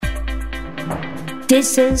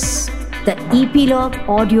This is the Epilogue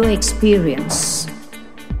Audio Experience.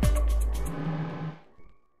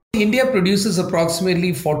 India produces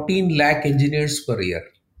approximately 14 lakh engineers per year.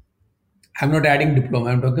 I'm not adding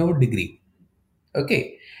diploma, I'm talking about degree.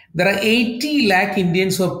 Okay. There are 80 lakh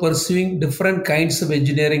Indians who are pursuing different kinds of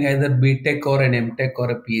engineering, either BTech or an MTech or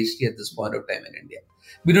a PhD at this point of time in India.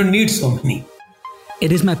 We don't need so many.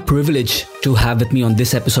 It is my privilege to have with me on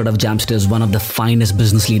this episode of Jamsters one of the finest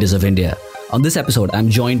business leaders of India. On this episode, I'm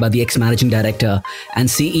joined by the ex-managing director and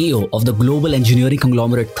CEO of the global engineering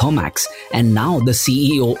conglomerate Thermax and now the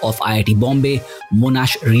CEO of IIT Bombay,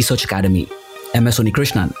 Monash Research Academy. MS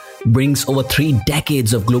Unikrishnan brings over 3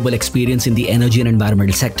 decades of global experience in the energy and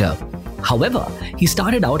environmental sector. However, he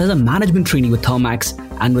started out as a management trainee with Thermax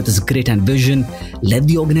and with his grit and vision, led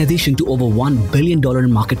the organization to over $1 billion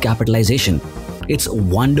in market capitalization. It's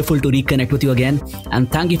wonderful to reconnect with you again,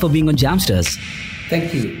 and thank you for being on Jamsters.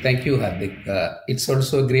 Thank you, Hardik. It's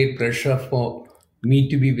also a great pleasure for me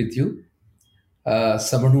to be with you.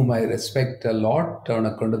 Someone whom I respect a lot on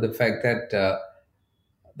account of the fact that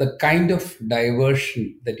the kind of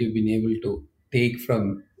diversion that you've been able to take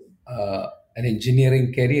from an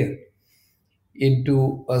engineering career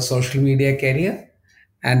into a social media career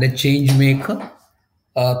and a change maker,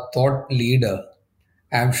 a thought leader.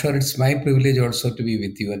 I'm sure it's my privilege also to be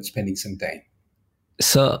with you and spending some time.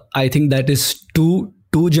 Sir, I think that is too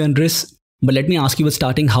generous. But let me ask you at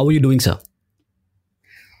starting, how are you doing, sir?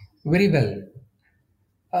 Very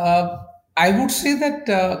well. I would say that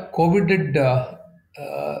COVID did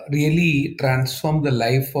really transform the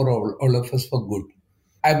life for all of us for good.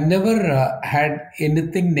 I've never had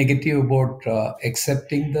anything negative about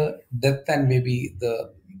accepting the death and maybe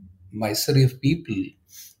the misery of people.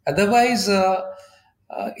 Otherwise,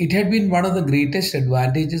 it had been one of the greatest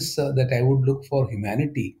advantages that I would look for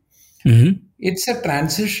humanity. Mm-hmm. It's a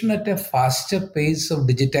transition at a faster pace of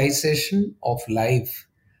digitization of life,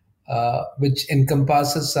 which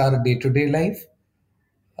encompasses our day-to-day life,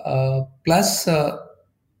 plus the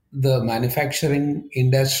manufacturing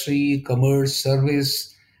industry, commerce,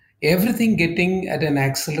 service, everything getting at an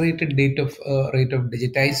accelerated rate of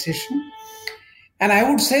digitization. And I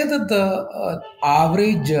would say that the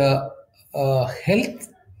average health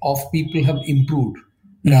of people have improved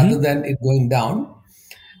rather than it going down.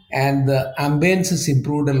 And the ambience has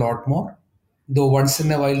improved a lot more. Though once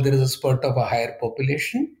in a while there is a spurt of a higher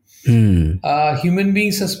population. Human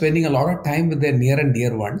beings are spending a lot of time with their near and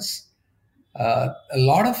dear ones. A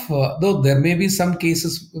lot of, though there may be some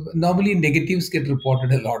cases, normally negatives get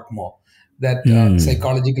reported a lot more. That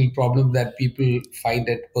psychological problem that people find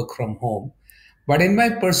at work from home. But in my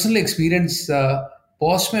personal experience,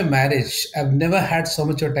 post my marriage, I've never had so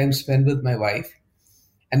much of time spent with my wife.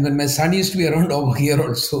 And when my son used to be around over here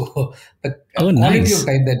also, the quality of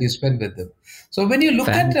time that you spend with him. So when you look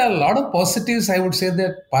at a lot of positives, I would say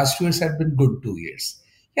that past years had been good 2 years.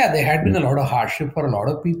 Yeah, there had been a lot of hardship for a lot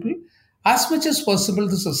of people. As much as possible,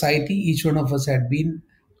 the society, each one of us had been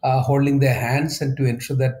holding their hands and to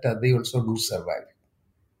ensure that they also do survive.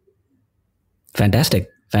 Fantastic.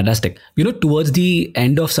 Towards the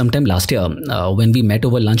end of sometime last year, when we met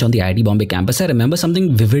over lunch on the IIT Bombay campus, I remember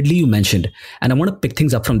something vividly you mentioned, and I want to pick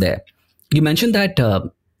things up from there. You mentioned that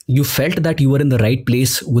you felt that you were in the right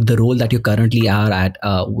place with the role that you currently are at,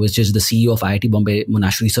 which is the CEO of IIT Bombay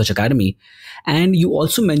Monash Research Academy. And you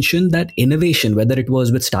also mentioned that innovation, whether it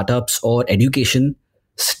was with startups or education,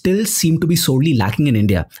 still seem to be sorely lacking in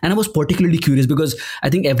India. And I was particularly curious because I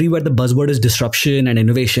think everywhere the buzzword is disruption and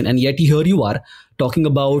innovation. And yet here you are talking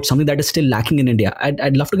about something that is still lacking in India.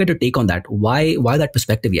 I'd love to get your take on that. Why that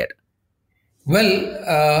perspective yet?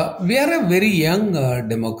 Well, we are a very young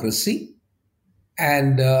democracy.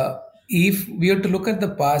 And if we are to look at the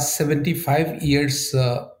past 75 years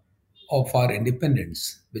of our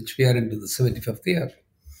independence, which we are into the 75th year,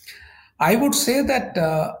 I would say that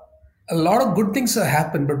a lot of good things have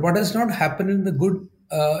happened, but what has not happened in the good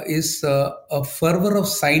is a fervor of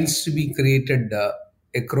science to be created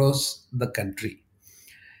across the country.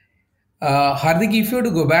 Hardik, if you were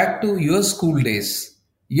to go back to your school days,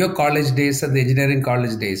 your college days and the engineering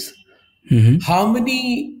college days, how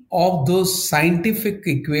many of those scientific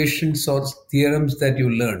equations or theorems that you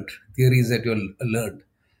learned, theories that you learned,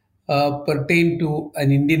 pertain to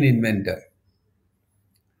an Indian inventor?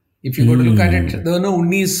 If you go to look at it, there are no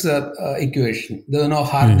Unni's equation. There are no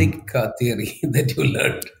Hardik theory that you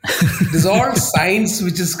learned. It is all science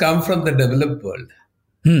which has come from the developed world.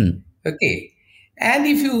 Okay. And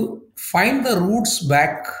if you find the roots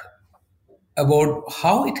back about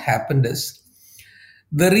how it happened is,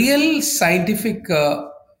 the real scientific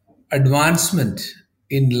advancement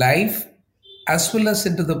in life as well as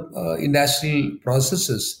into the industrial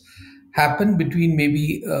processes happened between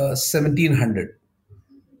maybe 1700,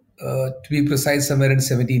 to be precise, somewhere in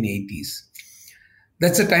 1780s.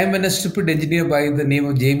 That's a time when a stupid engineer by the name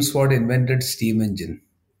of James Watt invented steam engine.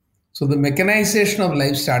 So the mechanization of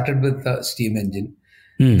life started with the steam engine.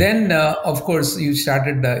 Then, of course, you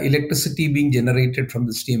started electricity being generated from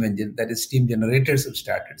the steam engine. That is, steam generators have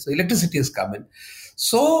started. So electricity has come in.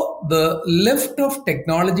 So the lift of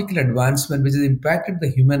technological advancement, which has impacted the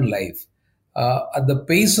human life, at the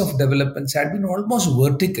pace of developments had been almost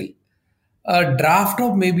vertical. A draft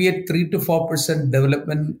of maybe a 3 to 4%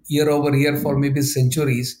 development year over year for maybe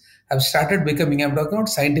centuries have started becoming, I'm talking about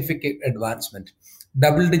scientific advancement,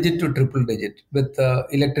 double digit to triple digit, with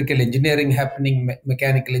electrical engineering happening,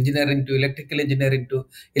 mechanical engineering to electrical engineering to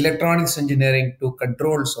electronics engineering to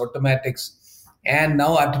controls, automatics, and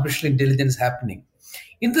now artificial intelligence happening.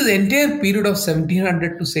 In this entire period of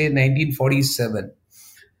 1700 to say 1947,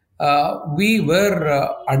 we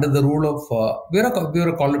were under the rule of, we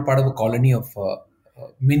were called part of a colony of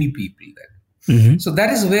many people then. So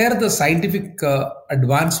that is where the scientific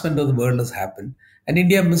advancement of the world has happened. And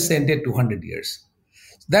India missed the entire 200 years.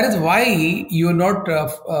 That is why you have not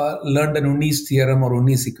learned an Unni's theorem or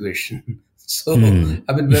Unni's equation. So, I mean,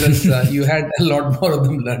 whereas you had a lot more of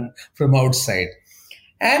them learned from outside.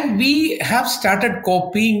 And we have started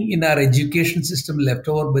copying in our education system left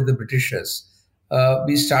over by the Britishers.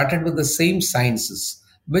 We started with the same sciences,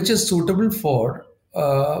 which is suitable for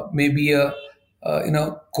maybe a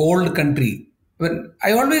cold country. Well,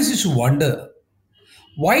 I always used to wonder,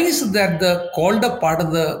 why is it that the colder part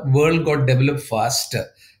of the world got developed faster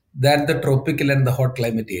than the tropical and the hot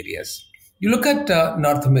climate areas? You look at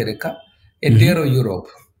North America, entire Europe.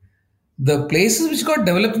 The places which got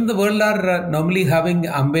developed in the world are normally having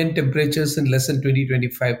ambient temperatures in less than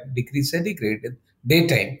 20-25 degrees centigrade in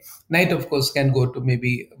daytime. Night, of course, can go to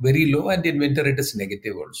maybe very low, and in winter it is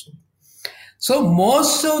negative also. So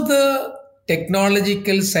most of the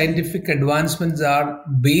technological scientific advancements are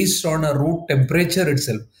based on a root temperature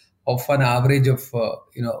itself of an average of,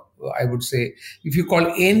 I would say, if you call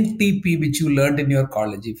NTP, which you learned in your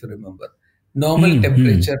college, if you remember, normal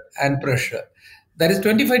temperature and pressure. That is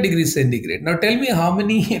 25 degrees centigrade. Now tell me how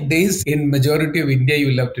many days in majority of India you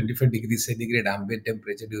will have 25 degrees centigrade ambient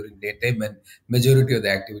temperature during daytime and majority of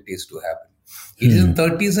the activities to happen. It is in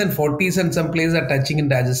 30s and 40s and some places are touching in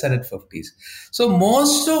Rajasthan at 50s. So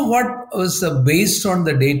most of what was based on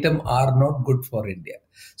the datum are not good for India.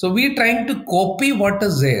 So we are trying to copy what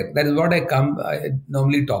is there. That is what I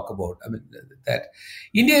normally talk about. I mean, that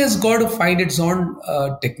India has got to find its own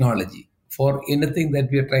technology for anything that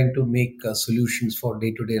we are trying to make solutions for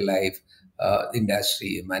day-to-day life,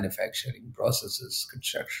 industry, manufacturing, processes,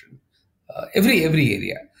 construction, every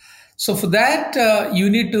area. So for that, you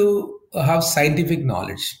need to have scientific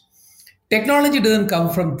knowledge. Technology doesn't come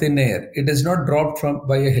from thin air. It is not dropped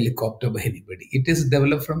by a helicopter by anybody. It is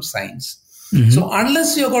developed from science. So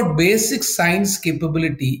unless you have got basic science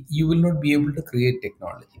capability, you will not be able to create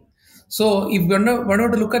technology. So if we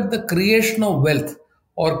want to look at the creation of wealth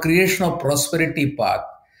or creation of prosperity path,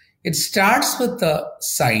 it starts with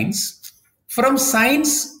science. From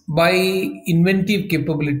science, by inventive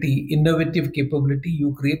capability, innovative capability,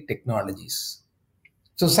 you create technologies.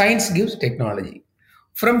 So science gives technology.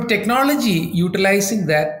 From technology, utilizing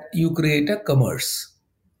that, you create a commerce.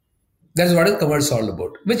 That's what is commerce all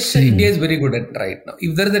about, which India is very good at right now.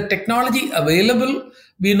 If there is a technology available,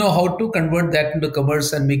 we know how to convert that into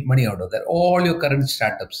commerce and make money out of that. All your current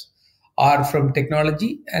startups are from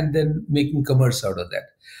technology and then making commerce out of that.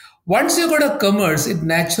 Once you got a commerce, it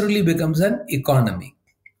naturally becomes an economy.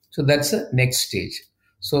 So that's the next stage.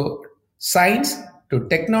 So science to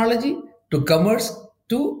technology to commerce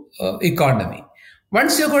to economy.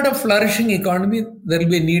 Once you've got a flourishing economy, there will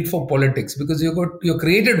be a need for politics because you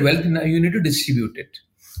created wealth, now you need to distribute it.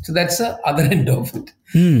 So that's the other end of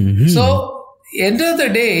it. So end of the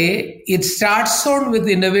day, it starts on with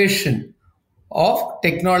innovation of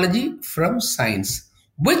technology from science,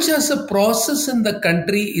 which as a process in the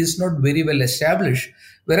country is not very well established,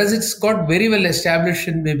 whereas it's got very well established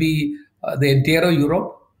in maybe the entire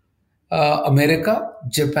Europe, America,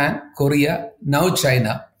 Japan, Korea, now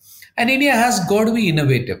China. And India has got to be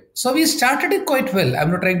innovative. So we started it quite well. I'm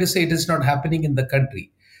not trying to say it is not happening in the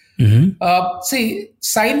country. See,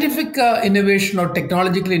 scientific innovation or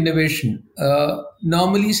technological innovation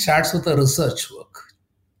normally starts with a research work.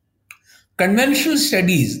 Conventional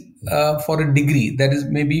studies for a degree, that is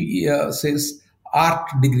maybe says art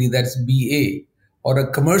degree, that's BA, or a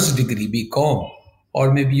commerce degree, BCom,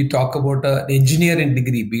 or maybe you talk about an engineering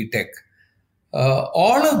degree, BTech.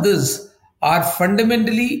 All of this are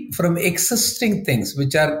fundamentally from existing things,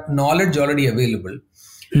 which are knowledge already available.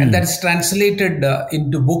 And that's translated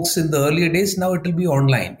into books in the earlier days. Now it will be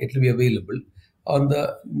online. It will be available on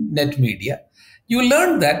the net media. You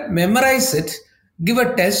learn that, memorize it, give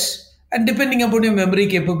a test, and depending upon your memory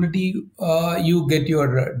capability, you get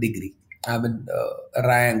your degree. I mean,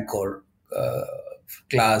 rank or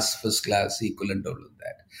first class, equivalent, all of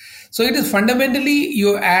that. So it is fundamentally,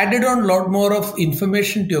 you added on a lot more of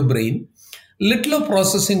information to your brain, little of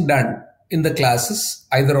processing done in the classes,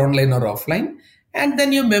 either online or offline, and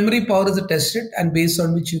then your memory power is tested, and based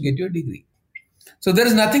on which you get your degree. So there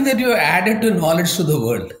is nothing that you added to knowledge to the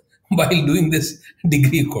world while doing this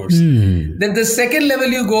degree course. Then the second level,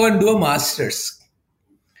 you go and do a master's.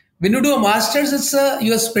 When you do a master's, it's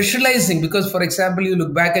you are specializing, because, for example, you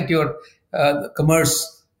look back at your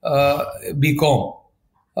commerce BCom.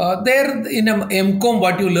 There in a MCom,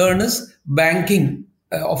 what you learn is banking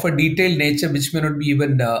of a detailed nature, which may not be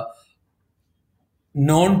even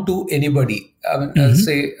known to anybody. I mean, in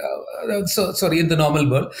the normal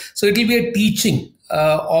world. So it will be a teaching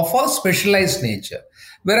of a specialized nature.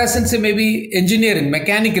 Whereas in, say, maybe engineering,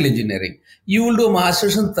 mechanical engineering, you will do a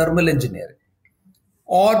master's in thermal engineering.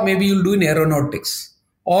 Or maybe you'll do in aeronautics.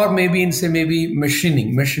 Or maybe in, say, maybe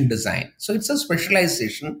machining, machine design. So it's a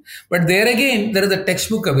specialization. But there again, there is a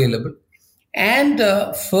textbook available. And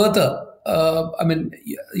further,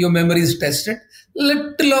 your memory is tested.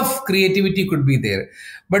 Little of creativity could be there.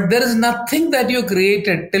 But there is nothing that you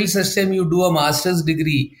created till such time you do a master's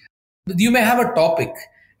degree. You may have a topic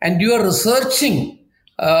and you are researching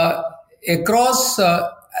across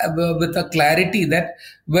with a clarity that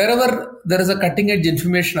wherever there is a cutting edge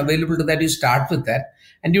information available to that, you start with that.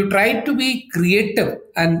 And you try to be creative.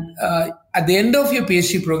 And at the end of your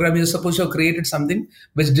PhD program, you're supposed to have created something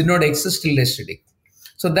which did not exist till yesterday.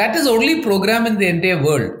 So that is only program in the entire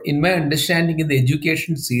world, in my understanding, in the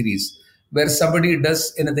education series, where somebody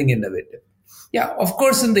does anything innovative. Yeah, of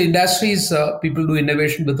course, in the industries, people do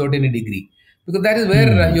innovation without any degree, because that is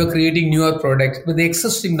where you're creating newer products. With the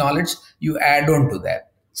existing knowledge, you add on to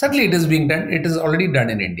that. Certainly, it is being done. It is already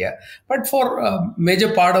done in India. But for a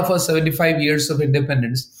major part of our 75 years of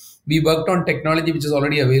independence, we worked on technology which is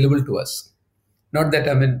already available to us. Not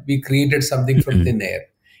that, we created something from thin air.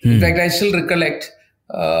 In fact, I still recollect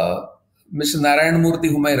Mr. Narayan Murthy,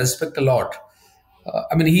 whom I respect a lot.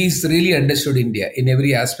 He's really understood India in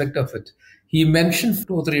every aspect of it. He mentioned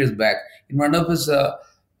 2 or 3 years back in one of his,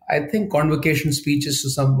 convocation speeches to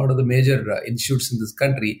one of the major institutes in this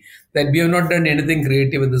country, that we have not done anything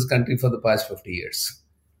creative in this country for the past 50 years.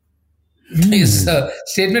 It's a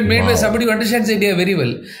statement made by somebody who understands India very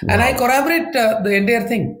well. And I corroborate the entire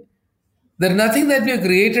thing. There is nothing that we have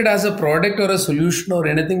created as a product or a solution or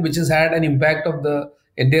anything which has had an impact of the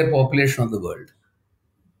entire population of the world.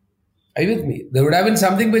 Are you with me? There would have been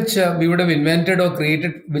something which we would have invented or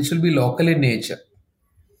created which will be local in nature.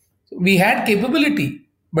 We had capability,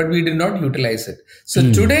 but we did not utilize it.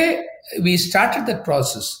 So today we started that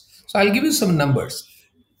process. So I'll give you some numbers,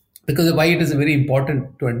 because why it is very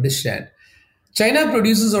important to understand. China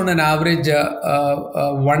produces on an average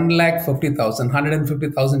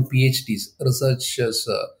 150,000 PhDs, researchers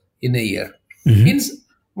in a year. Means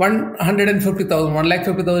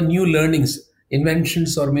 150,000 new learnings,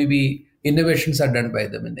 inventions, or maybe innovations are done by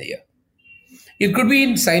them in a year. It could be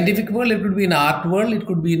in scientific world, it could be in art world, it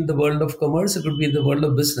could be in the world of commerce, it could be in the world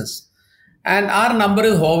of business. And our number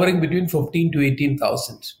is hovering between 15 to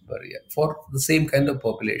 18,000 per year for the same kind of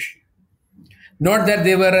population. Not that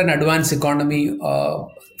they were an advanced economy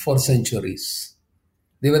for centuries.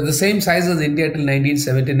 They were the same size as India till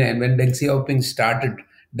 1979, when Deng Xiaoping started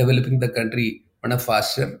developing the country on a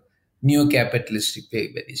faster neo-capitalistic way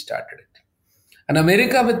when he started it. And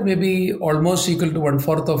America, with maybe almost equal to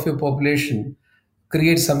 1/4 of your population,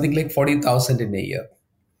 creates something like 40,000 in a year.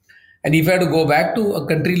 And if I had to go back to a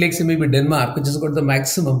country like, say, maybe Denmark, which has got the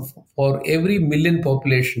maximum for every million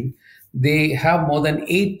population, they have more than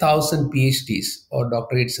 8,000 PhDs or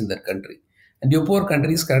doctorates in their country. And your poor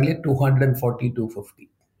country is currently at 240, 250.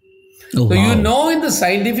 Oh, so wow. In the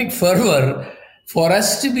scientific fervor, for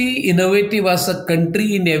us to be innovative as a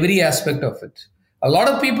country in every aspect of it. A lot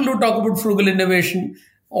of people who talk about frugal innovation,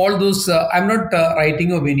 all those, I'm not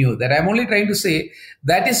writing a venue that. I'm only trying to say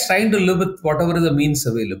that is trying to live with whatever is the means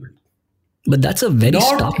available. But that's a very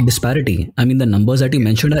stark disparity. The numbers that you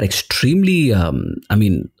mentioned are extremely,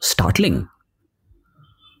 startling.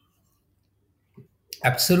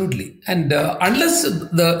 Absolutely. And unless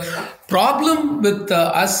the problem with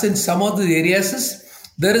us in some of the areas is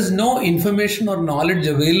there is no information or knowledge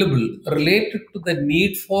available related to the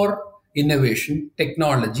need for innovation,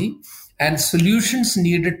 technology, and solutions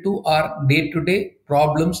needed to our day-to-day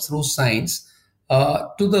problems through science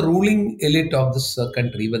to the ruling elite of this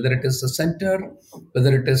country, whether it is a center,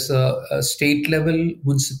 whether it is a state level,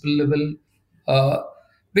 municipal level, uh,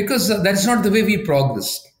 because that's not the way we progress.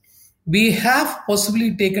 We have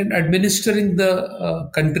possibly taken administering the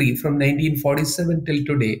country from 1947 till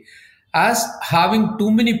today as having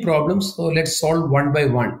too many problems, so let's solve one by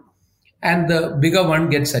one, and the bigger one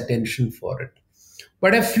gets attention for it.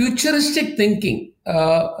 But a futuristic thinking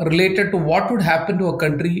related to what would happen to a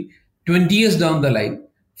country 20 years down the line,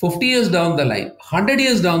 50 years down the line, 100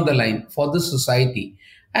 years down the line for this society,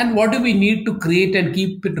 and what do we need to create and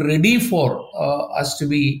keep it ready for us to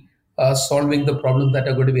be solving the problems that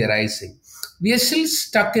are going to be arising. We are still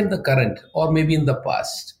stuck in the current or maybe in the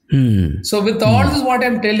past. So with all this, what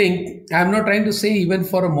I'm telling, I'm not trying to say even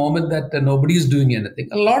for a moment that nobody is doing anything.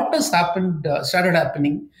 A lot has happened, started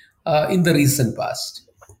happening in the recent past.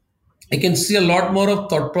 I can see a lot more of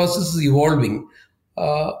thought processes evolving.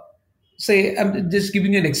 Say, I'm just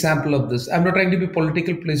giving you an example of this. I'm not trying to be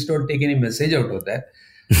political. Please don't take any message out of that.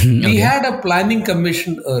 We had a planning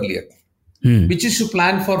commission earlier, which is to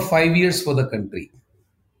plan for 5 years for the country.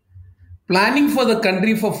 Planning for the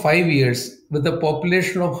country for 5 years with a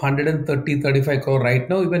population of 135 crore right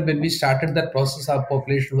now. Even when we started that process, our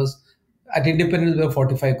population was at independence we were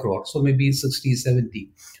 45 crore, so maybe 60, 70.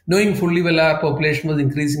 Knowing fully well our population was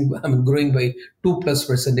increasing, growing by 2+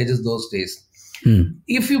 percentages those days.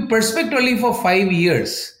 If you perspect only for 5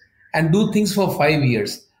 years and do things for 5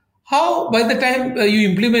 years, how by the time you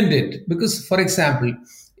implement it, because for example,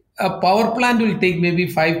 a power plant will take maybe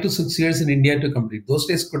 5 to 6 years in India to complete. Those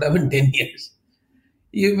days could have been 10 years.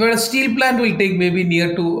 A steel plant will take maybe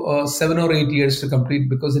near to 7 or 8 years to complete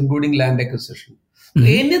because including land acquisition.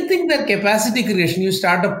 Anything that capacity creation, you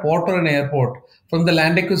start a port or an airport from the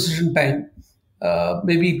land acquisition time,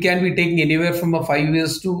 maybe it can be taking anywhere from 5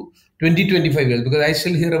 years to 20, 25 years, because I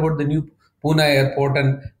still hear about the new Pune airport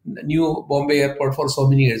and new Bombay airport for so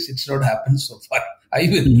many years. It's not happened so far. Are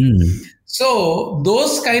you with me? So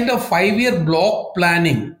those kind of 5-year block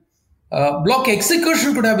planning, block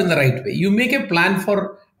execution could have been the right way. You make a plan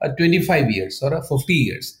for 25 years or 50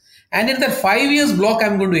 years. And in that 5 years block,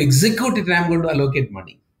 I'm going to execute it and I'm going to allocate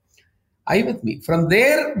money. Are you with me? From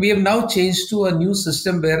there, we have now changed to a new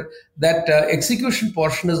system where that execution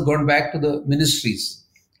portion has gone back to the ministries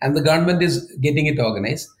and the government is getting it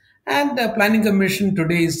organized. And the planning commission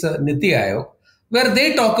today is Niti Aayog, where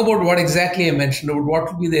they talk about what exactly I mentioned, about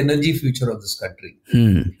what will be the energy future of this country.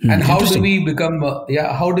 And how do we become,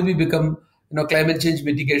 climate change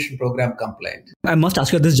mitigation program compliant. I must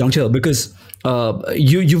ask you at this juncture because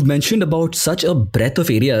you've mentioned about such a breadth of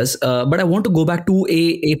areas, but I want to go back to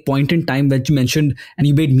a point in time that you mentioned and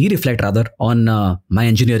you made me reflect rather on my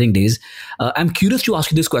engineering days. I'm curious to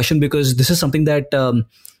ask you this question because this is something that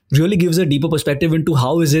really gives a deeper perspective into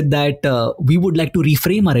how is it that we would like to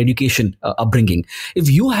reframe our education upbringing. If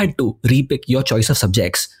you had to repick your choice of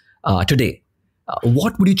subjects today,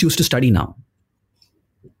 what would you choose to study now?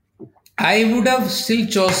 I would have still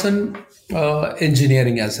chosen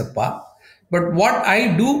engineering as a path. But what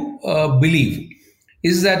I do believe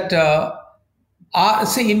is that,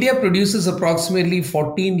 say, India produces approximately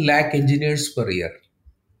 14 lakh engineers per year.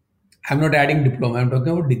 I'm not adding diploma, I'm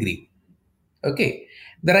talking about degree. Okay.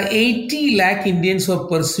 There are 80 lakh Indians who are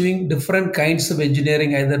pursuing different kinds of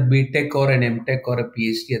engineering, either BTech or an MTech or a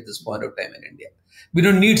PhD at this point of time in India. We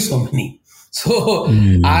don't need so many. So,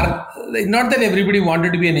 not that everybody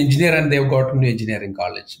wanted to be an engineer and they've got into engineering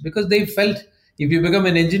college, because they felt if you become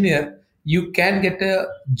an engineer, you can get a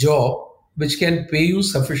job which can pay you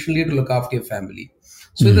sufficiently to look after your family.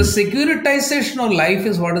 So the securitization of life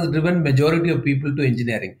is what has driven majority of people to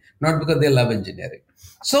engineering, not because they love engineering.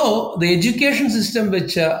 So the education system,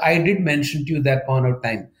 which I did mention to you that point of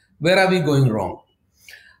time, where are we going wrong?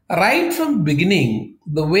 Right from beginning,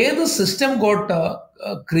 the way the system got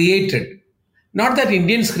created, not that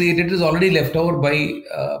Indians created, it is already left over by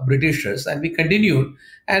Britishers, and we continued,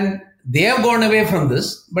 and they have gone away from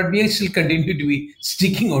this, but we still continue to be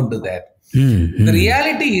sticking on to that. The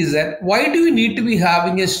reality is that why do we need to be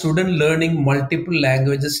having a student learning multiple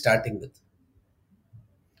languages starting with?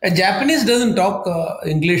 A Japanese doesn't talk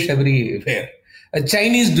English everywhere. A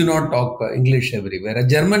Chinese do not talk English everywhere. A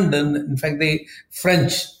German doesn't. In fact,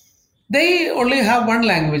 French. They only have one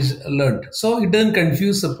language learned. So it doesn't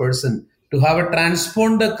confuse a person to have a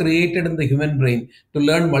transponder created in the human brain to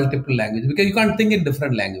learn multiple languages, because you can't think in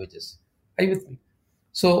different languages. Are you with me?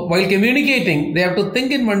 So while communicating, they have to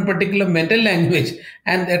think in one particular mental language,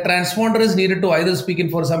 and a transponder is needed to either speak in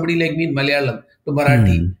for somebody like me in Malayalam to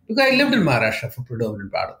Marathi, because I lived in Maharashtra for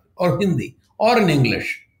predominant part of it, or Hindi, or in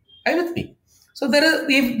English. Are you with me? So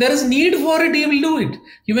if there is need for it, he will do it.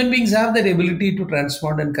 Human beings have that ability to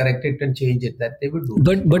transform and correct it and change it. That they would do.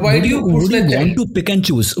 But why do you push would you that want child? to pick and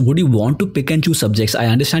choose? Would you want to pick and choose subjects? I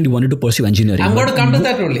understand you wanted to pursue engineering. I'm going to come to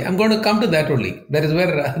that only. That is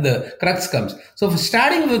where the crux comes. So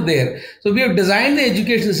starting with there, so we have designed the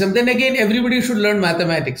education system. Then again, everybody should learn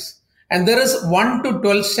mathematics. And there is 1 to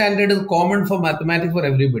 12 standard is common for mathematics for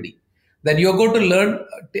everybody. That you're going to learn,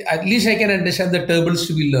 at least I can understand the tables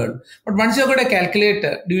to be learned. But once you're going to calculate,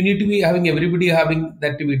 do you need to be having everybody having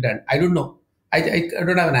that to be done? I don't know. I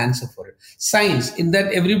don't have an answer for it. Science, in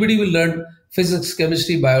that everybody will learn physics,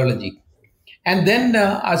 chemistry, biology. And then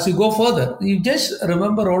as you go further, you just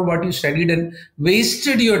remember all what you studied and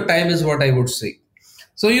wasted your time is what I would say.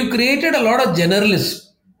 So you created a lot of generalists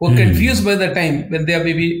who are confused by the time when they are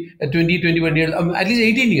maybe 20, 21 years, at least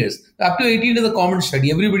 18 years. Up to 18 is a common study.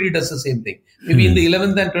 Everybody does the same thing. Maybe in the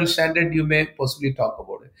 11th and 12th standard, you may possibly talk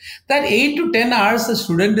about it. That 8 to 10 hours the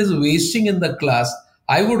student is wasting in the class,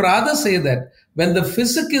 I would rather say that when the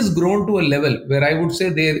physics is grown to a level where I would say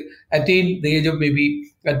they attain the age of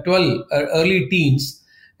maybe 12 or early teens,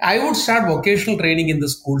 I would start vocational training in the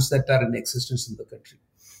schools that are in existence in the country.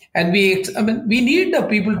 And we need the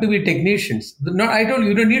people to be technicians. I told you,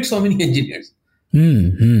 you don't need so many engineers.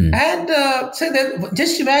 And say that,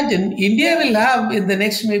 just imagine, India will have in the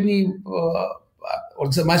next maybe,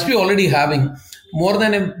 also must be already having more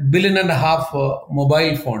than 1.5 billion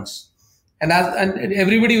mobile phones. And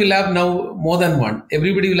everybody will have now more than one.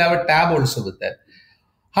 Everybody will have a tab also with that.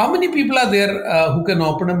 How many people are there who can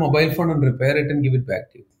open a mobile phone and repair it and give it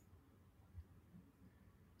back to you?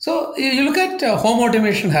 So you look at home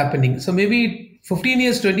automation happening. So maybe 15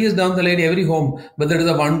 years, 20 years down the line, every home, whether it is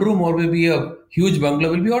a one room or maybe a huge bungalow,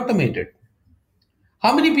 will be automated.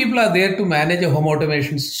 How many people are there to manage a home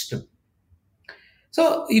automation system?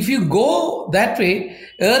 So if you go that way,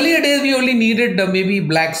 earlier days we only needed maybe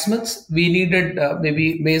blacksmiths, we needed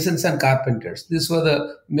maybe masons and carpenters. These were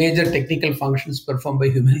the major technical functions performed by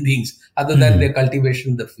human beings other than their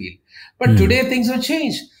cultivation in the field. But today things have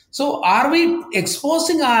changed. So are we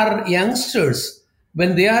exposing our youngsters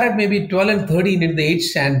when they are at maybe 12 and 13 in the age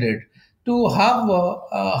standard to have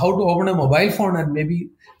how to open a mobile phone and maybe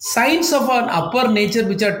signs of an upper nature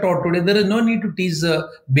which are taught today? There is no need to teach the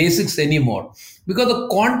basics anymore because the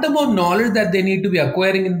quantum of knowledge that they need to be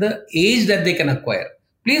acquiring in the age that they can acquire.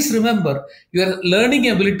 Please remember, your learning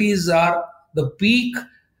abilities are the peak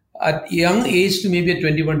at young age to maybe at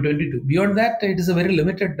 21, 22. Beyond that, it is a very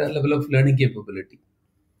limited level of learning capability.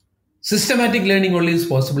 Systematic learning only is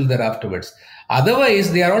possible there afterwards.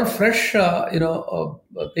 Otherwise, they are all fresh,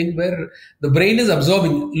 thing where the brain is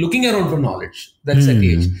absorbing, looking around for knowledge. That's at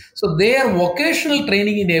age. So they are vocational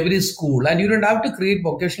training in every school, and you don't have to create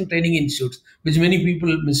vocational training institutes, which many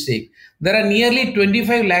people mistake. There are nearly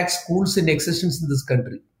 25 lakh schools in existence in this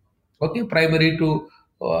country. Okay, primary to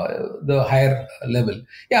the higher level.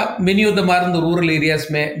 Yeah, many of them are in the rural areas,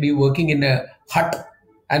 may be working in a hut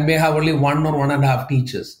and may have only 1 or 1.5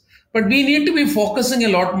 teachers. But we need to be focusing a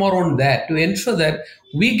lot more on that to ensure that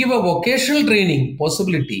we give a vocational training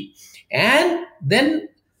possibility. And then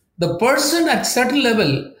the person at certain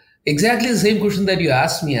level, exactly the same question that you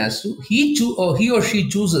asked me as to, he or she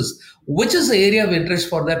chooses which is the area of interest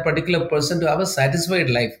for that particular person to have a satisfied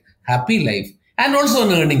life, happy life, and also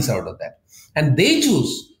an earnings out of that. And they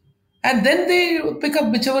choose. And then they pick up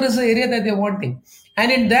whichever is the area that they're wanting. And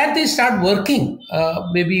in that, they start working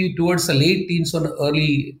maybe towards the late teens or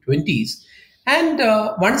early 20s. And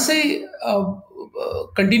once they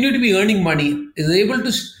continue to be earning money, is able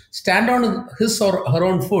to stand on his or her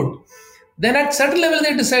own foot, then at certain level,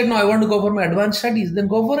 they decide, no, I want to go for my advanced studies. Then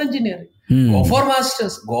go for engineering, go for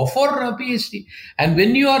masters, go for a PhD. And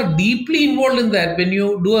when you are deeply involved in that, when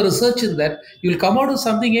you do a research in that, you'll come out with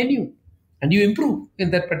something new. And you improve in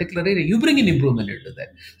that particular area. You bring an improvement into that.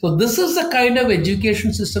 So this is the kind of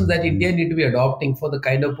education system that India need to be adopting for the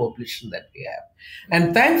kind of population that we have.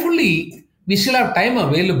 And thankfully, we still have time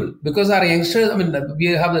available because our youngsters, we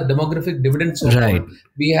have the demographic dividends. Right.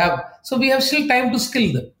 We have still time to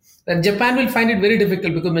skill them. And Japan will find it very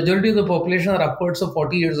difficult because majority of the population are upwards of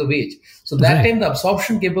 40 years of age. So that time the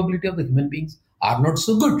absorption capability of the human beings are not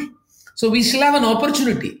so good. So we still have an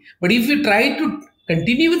opportunity. But if you try to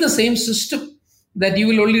continue with the same system, that you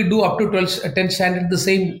will only do up to 10th standard, the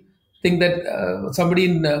same thing that somebody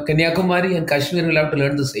in Kanyakumari and Kashmir will have to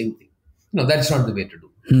learn the same thing. No, that's not the way to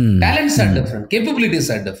do. Talents are different, capabilities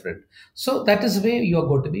are different. So that is the way you are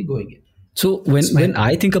going to be going in. So when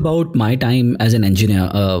I think about my time as an engineer,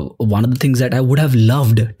 one of the things that I would have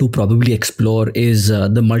loved to probably explore is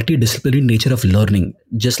the multidisciplinary nature of learning.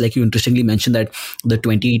 Just like you interestingly mentioned that the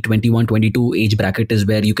 20, 21, 22 age bracket is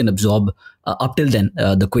where you can absorb up till then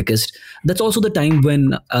the quickest. That's also the time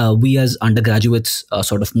when we as undergraduates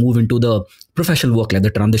sort of move into the professional work, like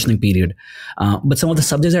the transitioning period. But some of the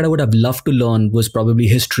subjects that I would have loved to learn was probably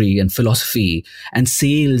history and philosophy and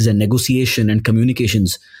sales and negotiation and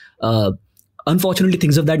communications. Unfortunately,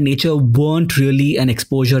 things of that nature weren't really an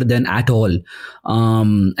exposure then at all,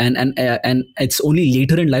 and it's only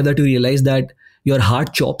later in life that you realize that your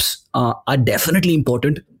hard chops are definitely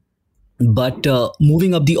important. But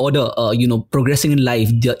moving up the order, progressing in life,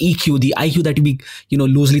 the EQ, the IQ that we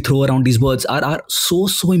loosely throw around these words are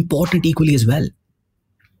so important equally as well.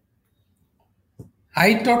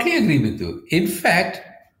 I totally agree with you. In fact,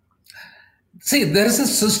 see, there is a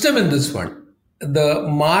system in this one. The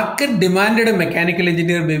market demanded a mechanical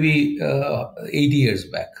engineer maybe 80 years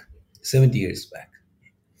back, 70 years back.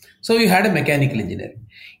 So you had a mechanical engineer.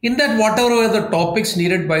 In that, whatever were the topics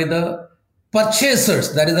needed by the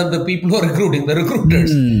purchasers, that is, of the people who are recruiting, the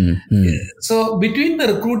recruiters. So between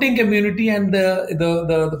the recruiting community and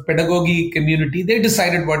the pedagogy community, they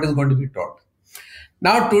decided what is going to be taught.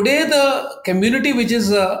 Now today, the community which is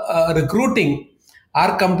recruiting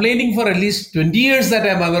are complaining for at least 20 years that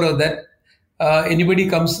I'm aware of that anybody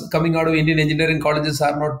coming out of Indian engineering colleges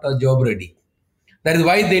are not job ready. That is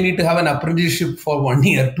why they need to have an apprenticeship for 1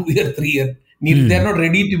 year, 2 year, 3 year. They're not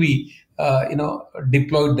ready to be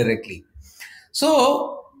deployed directly.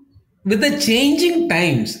 So with the changing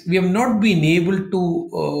times, we have not been able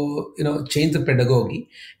to change the pedagogy.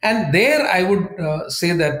 And there I would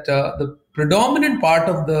say that the predominant part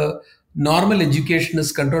of the normal education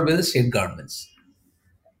is controlled by the state governments.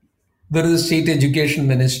 There is a state education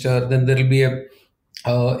minister, then there will be a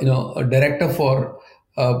director for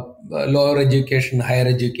lower education, higher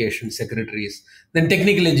education, secretaries. Then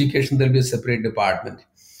technical education, there will be a separate department.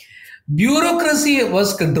 Bureaucracy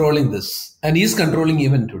was controlling this and is controlling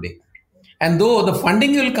even today. And though the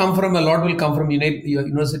funding will come from, a lot will come from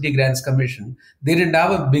University Grants Commission, they didn't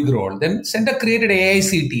have a big role. Then Center created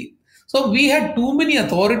AICT. So we had too many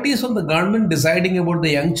authorities from the government deciding about the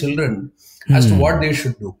young children as to what they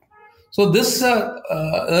should do. So this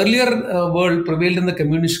earlier world prevailed in the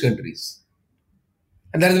communist countries.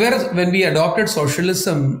 And that is where, when we adopted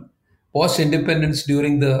socialism post-independence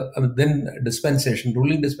during the then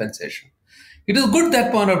ruling dispensation, it is good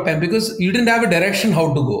that point of time because you didn't have a direction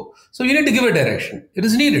how to go. So you need to give a direction. It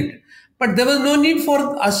is needed. But there was no need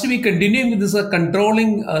for us to be continuing with this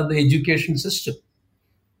controlling the education system.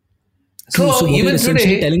 So what you're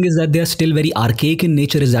essentially telling is that they are still very archaic in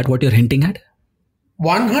nature. Is that what you're hinting at?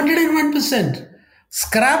 101%.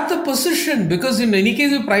 Scrap the position, because in any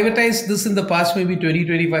case, we privatized this in the past maybe 20,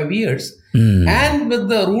 25 years. And with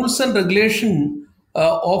the rules and regulation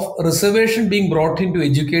of reservation being brought into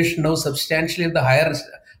education now substantially at the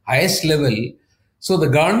highest level. So the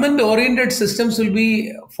government-oriented systems will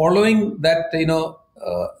be following that,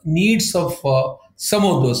 needs of some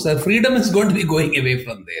of those. The freedom is going to be going away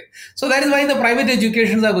from there. So that is why the private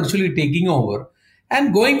educations are virtually taking over.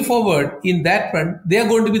 And going forward in that front, they are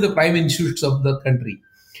going to be the prime institutes of the country.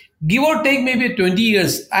 Give or take maybe 20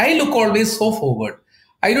 years, I look always so forward.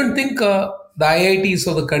 I don't think the IITs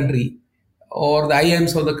of the country or the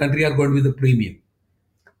IIMs of the country are going to be the premium.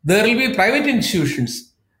 There will be private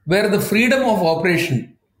institutions where the freedom of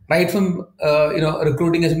operation, right from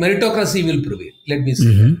recruiting as meritocracy, will prevail. Let me say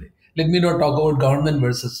that. Let me not talk about government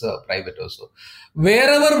versus private also.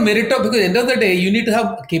 Wherever because at the end of the day, you need to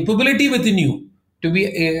have capability within you to be,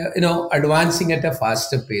 advancing at a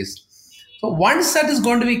faster pace. So once that is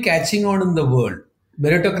going to be catching on in the world,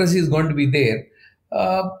 meritocracy is going to be there,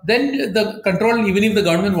 then the control, even if the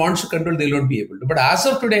government wants to control, they won't be able to. But as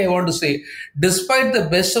of today, I want to say, despite the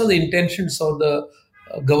best of the intentions of the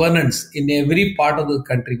governance in every part of the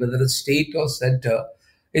country, whether it's state or center,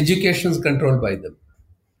 education is controlled by them.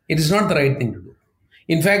 It is not the right thing to do.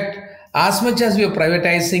 In fact, as much as we are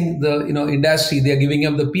privatizing the industry, they are giving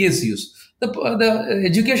up the PSUs. The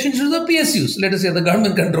education should the PSUs. Let us say the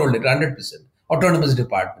government controlled it 100%. Autonomous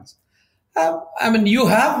departments. You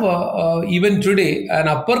have even today an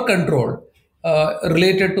upper control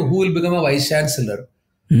related to who will become a vice chancellor,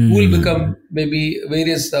 who will become maybe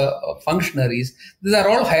various functionaries. These are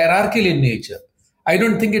all hierarchical in nature. I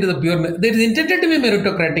don't think it is a pure. It is intended to be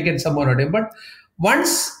meritocratic at some point, but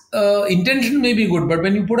once intention may be good, but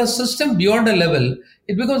when you put a system beyond a level,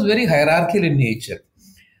 it becomes very hierarchical in nature.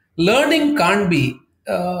 Learning can't be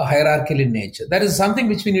hierarchical in nature. That is something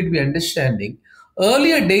which we need to be understanding.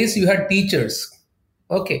 Earlier days, you had teachers.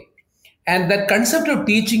 Okay. And that concept of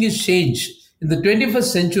teaching is changed. In the 21st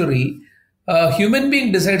century, a human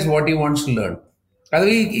being decides what he wants to learn.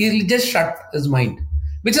 Otherwise, he'll just shut his mind,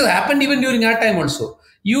 which has happened even during our time also.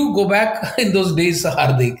 You go back in those days,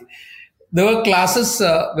 Hardik. There were classes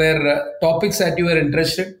where topics that you were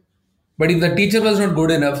interested, but if the teacher was not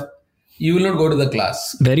good enough, you will not go to the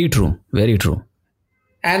class. Very true. Very true.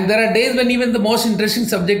 And there are days when even the most interesting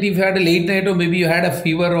subject, if you had a late night or maybe you had a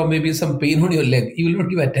fever or maybe some pain on your leg, you will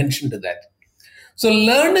not give attention to that. So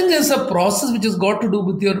learning is a process which has got to do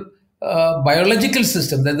with your biological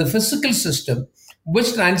system, that the physical system,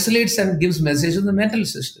 which translates and gives message to the mental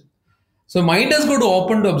system. So mind has got to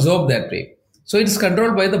open to absorb that way. So it is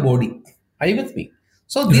controlled by the body. Are you with me?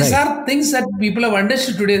 So these Right. are things that people have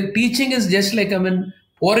understood today. Teaching is just like,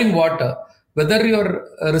 pouring water. Whether your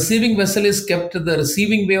receiving vessel is kept the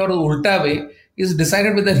receiving way or the ulta way is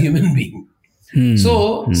decided by the human being.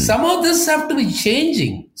 So some of this have to be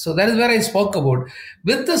changing. So that is where I spoke about.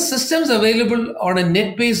 With the systems available on a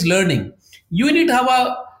net-based learning, you need to have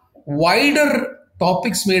a wider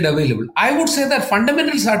topics made available. I would say that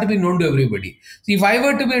fundamentals have to be known to everybody. So if I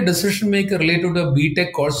were to be a decision maker related to a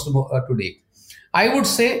BTech course today, I would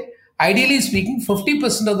say, ideally speaking,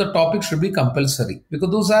 50% of the topics should be compulsory because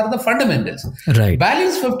those are the fundamentals. Right.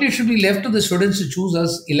 Balance 50 should be left to the students to choose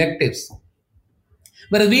as electives.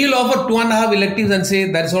 Whereas we will offer 2.5 electives and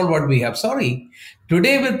say that's all what we have. Sorry.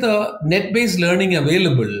 Today, with the net-based learning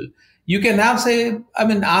available, you can have, say,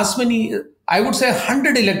 as many, I would say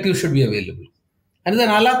 100 electives should be available. And then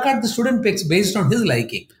a la carte, the student picks based on his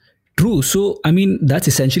liking. True. So, that's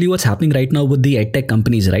essentially what's happening right now with the edtech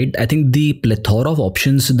companies, right? I think the plethora of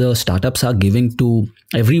options the startups are giving to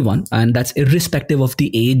everyone, and that's irrespective of the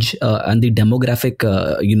age and the demographic,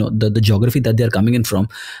 the geography that they're coming in from.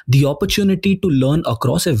 The opportunity to learn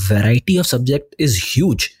across a variety of subject is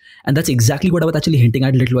huge. And that's exactly what I was actually hinting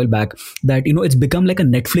at a little while back, that, it's become like a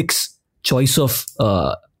Netflix choice of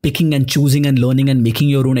picking and choosing and learning and making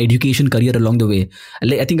your own education career along the way.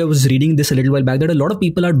 I think I was reading this a little while back that a lot of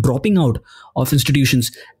people are dropping out of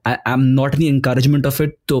institutions. I'm not any encouragement of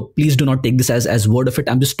it, so please do not take this as word of it.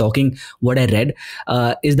 I'm just talking what I read,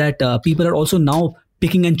 is that people are also now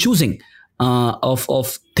picking and choosing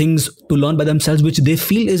of things to learn by themselves, which they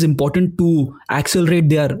feel is important to accelerate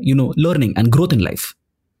their learning and growth in life.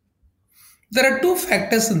 There are two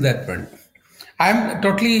factors in that one. I'm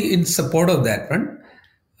totally in support of that one.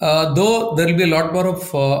 Though there will be a lot more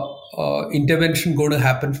of intervention going to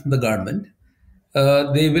happen from the government,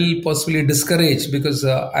 they will possibly discourage, because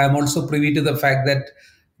I am also privy to the fact that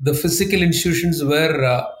the physical institutions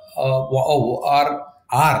were are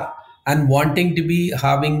and wanting to be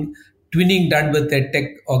having twinning done with their tech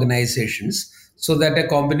organizations, so that a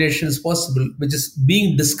combination is possible, which is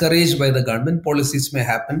being discouraged by the government. Policies may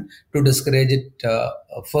happen to discourage it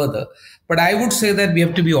further. But I would say that we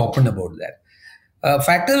have to be open about that.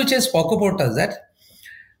 Factor which I spoke about is that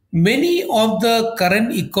many of the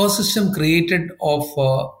current ecosystem created of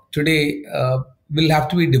today will have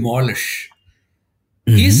to be demolished.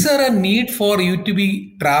 Is there a need for you to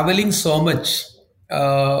be traveling so much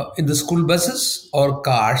in the school buses or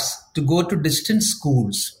cars to go to distant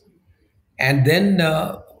schools, and then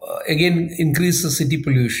again increase the city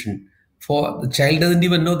pollution? For the child doesn't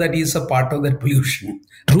even know that he is a part of that pollution,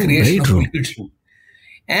 the True, creation very of true. pollution.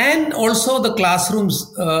 And also the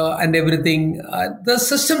classrooms and everything, the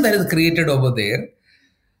system that is created over there,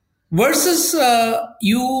 versus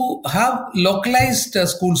you have localized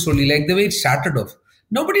schools only, like the way it started off.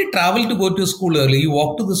 Nobody traveled to go to school early. You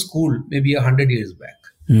walked to the school maybe 100 years back.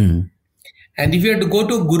 And if you had to go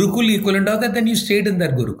to a Gurukul equivalent of that, then you stayed in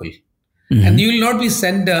that Gurukul. And you will not be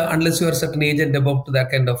sent unless you are a certain age and above to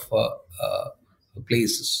that kind of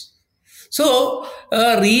places. So,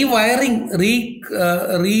 rewiring,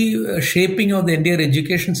 reshaping of the entire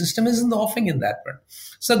education system is in the offing in that one.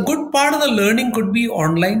 So, a good part of the learning could be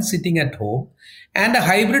online, sitting at home, and a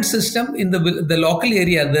hybrid system in the local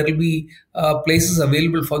area. There will be places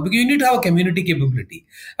available for, because you need to have a community capability.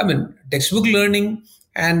 Textbook learning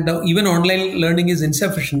and even online learning is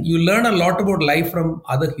insufficient. You learn a lot about life from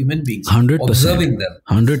other human beings, 100%. observing them.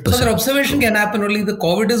 100%. So that observation can happen only. The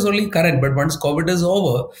COVID is only current, but once COVID is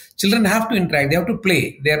over, children have to interact. They have to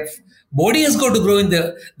play. Their body has got to grow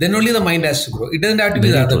then only the mind has to grow. It doesn't have to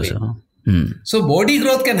be the other way. So body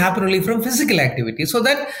growth can happen only from physical activity. So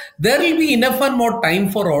that there will be enough and more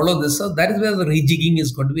time for all of this. So that is where the rejigging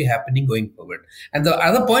is going to be happening going forward. And the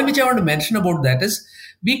other point which I want to mention about that is,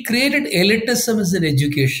 we created elitism as an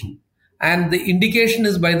education. And the indication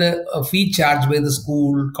is by the fee charged by the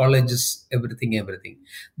school, colleges, everything.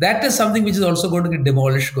 That is something which is also going to get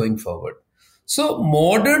demolished going forward. So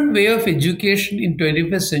modern way of education in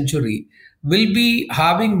 21st century will be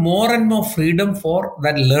having more and more freedom for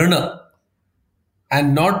that learner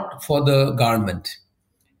and not for the government.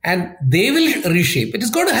 And they will reshape. It is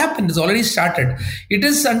going to happen. It's already started. It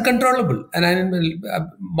is uncontrollable. And I will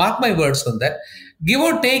mark my words on that. Give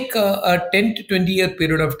or take a 10 to 20 year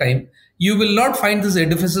period of time, you will not find these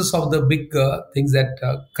edifices of the big things that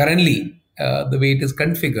currently, the way it is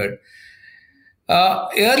configured.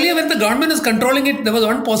 Earlier, when the government is controlling it, there was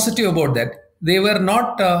one positive about that. They were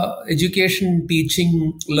not education,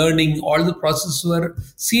 teaching, learning, all the processes were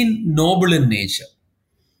seen noble in nature.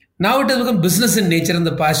 Now it has become business in nature in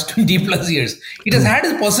the past 20 plus years. It has had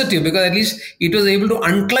its positive because at least it was able to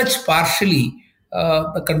unclutch partially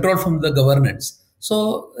the control from the governance.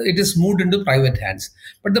 So it is moved into private hands.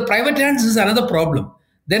 But the private hands is another problem.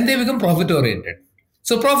 Then they become profit oriented.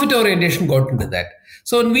 So profit orientation got into that.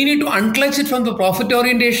 So we need to unclutch it from the profit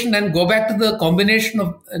orientation and go back to the combination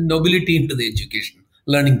of nobility into the education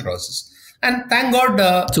learning process. And thank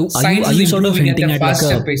God, So science are you is sort of improving hinting at a at like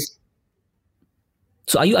faster a pace.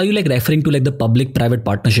 so are you like referring to like the public-private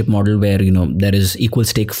partnership model where there is equal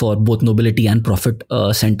stake for both nobility and profit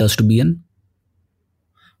centers to be in?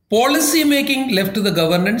 Policy making left to the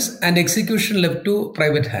governance and execution left to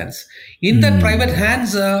private hands. In that private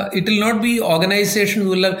hands, it will not be organization who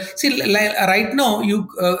will have, see, right now you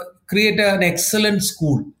create an excellent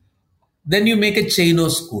school, then you make a chain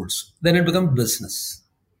of schools, then it becomes business.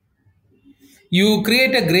 You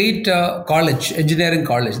create a great college, engineering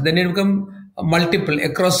college, then it becomes multiple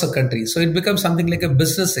across the country. So it becomes something like a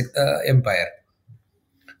business empire.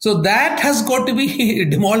 So that has got to be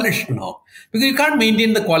demolished now because you can't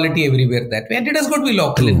maintain the quality everywhere that way, and it has got to be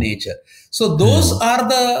local in nature. So those are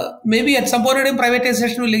the, maybe at some point in time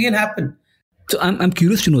privatization will again happen. So I'm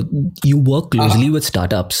curious to know, you work closely with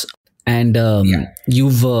startups and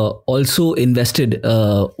you've also invested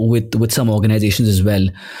with some organizations as well.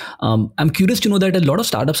 I'm curious to know that a lot of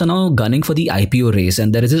startups are now gunning for the IPO race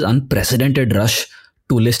and there is this unprecedented rush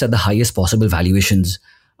to list at the highest possible valuations.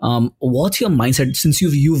 What's your mindset since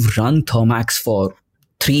you've run Thermax for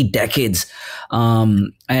 3 decades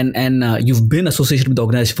and you've been associated with the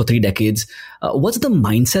organization for 3 decades? What's the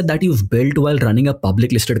mindset that you've built while running a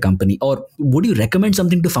public listed company? Or would you recommend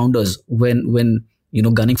something to founders when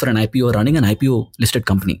gunning for an IPO or running an IPO listed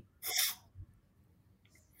company?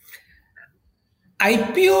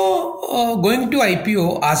 Going to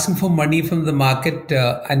IPO, asking for money from the market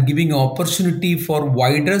and giving opportunity for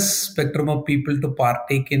wider spectrum of people to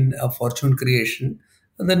partake in fortune creation,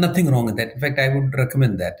 there's nothing wrong with that. In fact, I would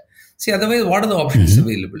recommend that. See, otherwise, what are the options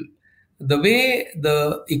available? The way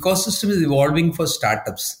the ecosystem is evolving for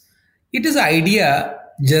startups, it is idea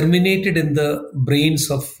germinated in the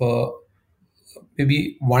brains of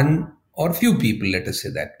maybe one or few people, let us say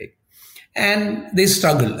that way. And they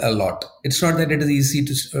struggle a lot. It's not that it is easy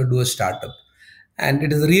to do a startup. And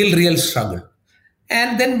it is a real struggle.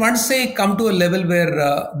 And then once they come to a level where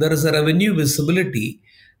there is a revenue visibility,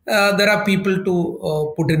 there are people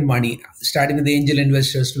to put in money, starting with the angel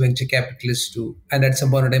investors to venture capitalists to, and at some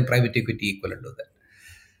point in time, private equity equivalent to that.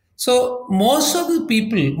 So most of the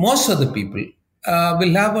people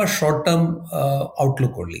will have a short-term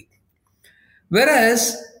outlook only.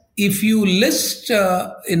 Whereas if you list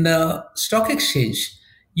in a stock exchange,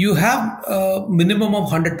 you have a minimum of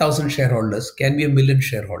 100,000 shareholders, can be 1 million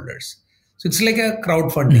shareholders. So it's like a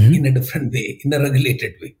crowdfunding in a different way, in a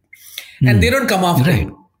regulated way. And they don't come after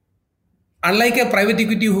you. Unlike a private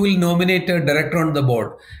equity who will nominate a director on the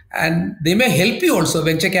board, and they may help you also,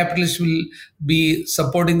 venture capitalists will be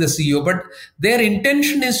supporting the CEO, but their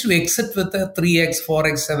intention is to exit with a 3x,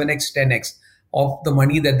 4x, 7x, 10x of the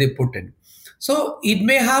money that they put in. So it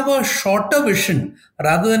may have a shorter vision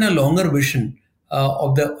rather than a longer vision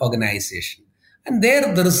of the organization. And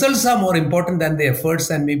there, the results are more important than the efforts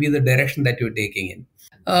and maybe the direction that you're taking in.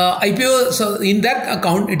 IPO, so in that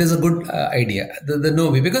account, it is a good idea, the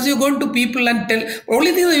no way, because you're going to people and tell,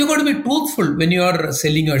 only thing is you're going to be truthful when you are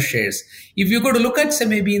selling your shares. If you go to look at, say,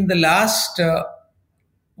 maybe in the last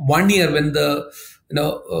 1 year when the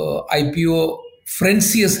IPO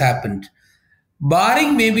frenzy has happened,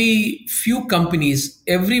 barring maybe few companies,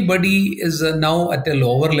 everybody is now at a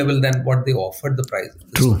lower level than what they offered the price.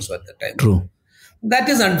 True. At the time. True. That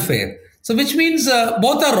is unfair. So which means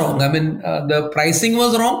both are wrong. I mean, the pricing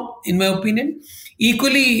was wrong, in my opinion.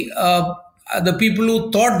 Equally, the people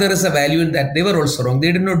who thought there is a value in that, they were also wrong.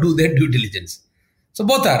 They did not do their due diligence. So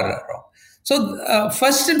both are wrong. So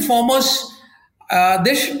first and foremost,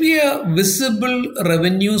 there should be a visible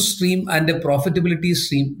revenue stream and a profitability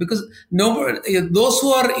stream, because those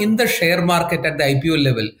who are in the share market at the IPO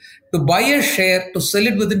level, to buy a share, to sell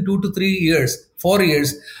it within 2 to 3 years, 4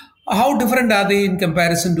 years, how different are they in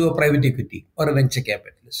comparison to a private equity or a venture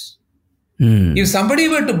capitalist? If somebody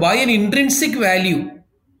were to buy an intrinsic value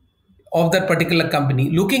of that particular company,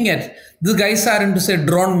 looking at these guys are into, say,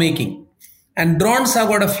 drone making, and drones have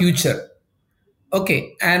got a future.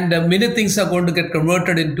 Okay, and many things are going to get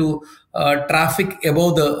converted into traffic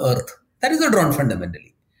above the earth. That is the drone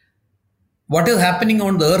fundamentally. What is happening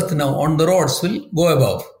on the earth now, on the roads, will go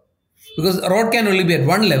above. Because a road can only be at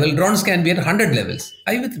one level, drones can be at 100 levels.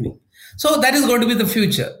 Are you with me? So that is going to be the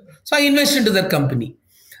future. So I invest into that company.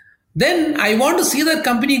 Then I want to see that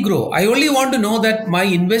company grow. I only want to know that my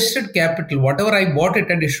invested capital, whatever I bought it,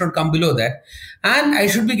 and it should come below that. And I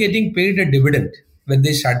should be getting paid a dividend when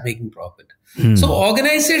they start making profit. So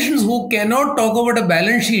organizations who cannot talk about a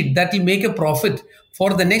balance sheet that will make a profit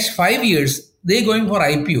for the next 5 years, they going for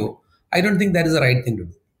IPO. I don't think that is the right thing to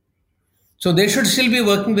do. So they should still be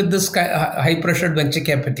working with this high pressured venture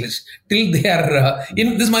capitalists till they are,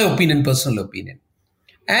 this is my opinion, personal opinion.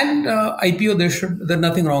 And IPO, there's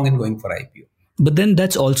nothing wrong in going for IPO. But then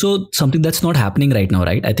that's also something that's not happening right now,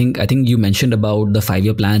 right? I think you mentioned about the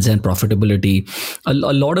 5-year plans and profitability. A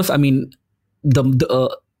lot of,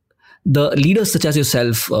 the leaders such as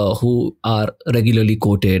yourself who are regularly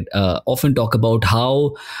quoted often talk about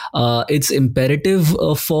how it's imperative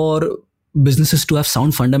for businesses to have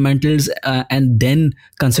sound fundamentals and then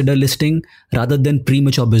consider listing rather than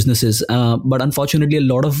premature businesses. But unfortunately, a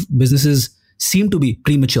lot of businesses seem to be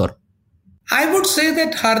premature. I would say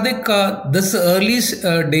that, Hardik, this early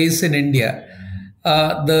days in India,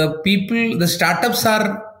 the startups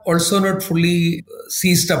are also not fully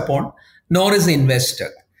seized upon, nor is the investor.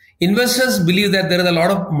 Investors believe that there is a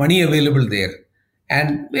lot of money available there.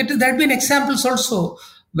 And there have been examples also.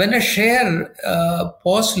 When a share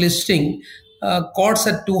post-listing quotes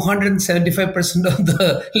at 275% of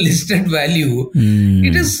the listed value,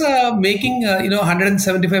 it is making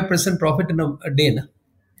 175% profit in a day. Na?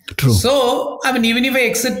 True. So, even if I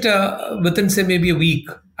exit within, say, maybe a week,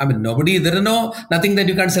 there is nothing that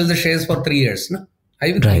you can't sell the shares for 3 years. No?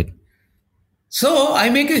 Right. So,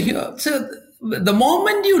 the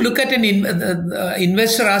moment you look at an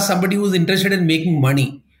investor as somebody who's interested in making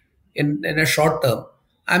money in a short term,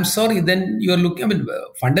 I'm sorry, then you're looking,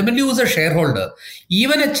 fundamentally who's a shareholder.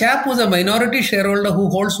 Even a chap who's a minority shareholder who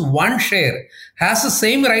holds one share has the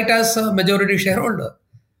same right as a majority shareholder.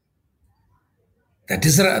 That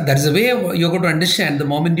is a way you're going to understand the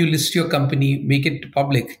moment you list your company, make it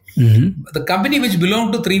public. The company which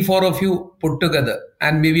belongs to 3-4 of you put together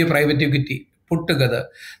and maybe a private equity put together,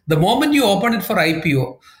 the moment you open it for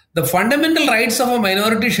IPO, the fundamental rights of a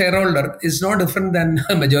minority shareholder is no different than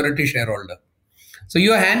a majority shareholder. So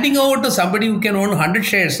you are handing over to somebody who can own 100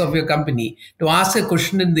 shares of your company to ask a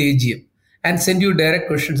question in the AGM and send you direct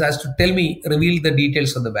questions as to reveal the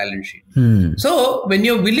details of the balance sheet. So when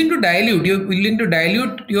you're willing to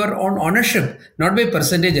dilute your own ownership, not by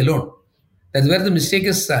percentage alone. That's where the mistake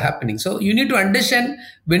is happening. So you need to understand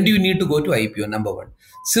when do you need to go to IPO, number one.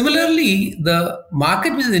 Similarly, the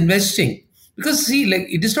market which is investing, because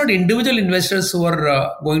it is not individual investors who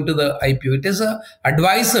are going to the IPO. It is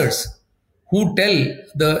advisors who tell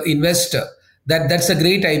the investor that that's a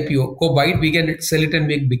great IPO, go buy it, we can sell it and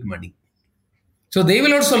make big money. So they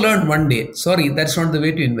will also learn one day, sorry, that's not the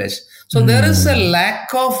way to invest. So there is a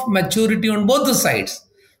lack of maturity on both the sides.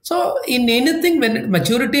 So in anything, when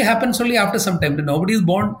maturity happens only after some time, nobody is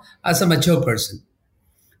born as a mature person.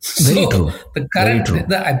 Very true.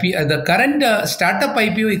 The current startup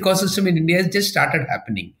IPO ecosystem in India has just started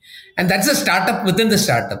happening. And that's a startup within the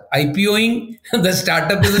startup. IPOing the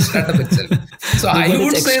startup is a startup itself. So I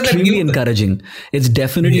would say that... It's extremely encouraging. It's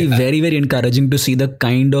definitely very, very encouraging to see the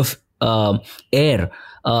kind of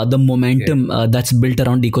the momentum that's built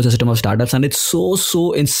around the ecosystem of startups, and it's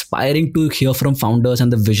so inspiring to hear from founders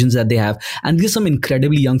and the visions that they have. And these are some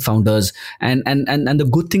incredibly young founders, and the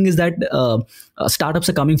good thing is that startups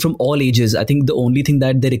are coming from all ages. I think the only thing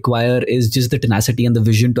that they require is just the tenacity and the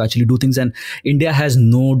vision to actually do things, and India has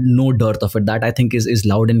no dearth of it. That I think is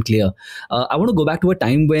loud and clear. I want to go back to a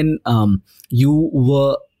time when you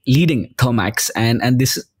were leading Thermax, and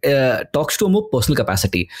this talks to a more personal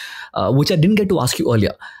capacity, which I didn't get to ask you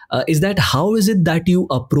earlier, is that how is it that you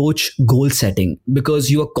approach goal setting? Because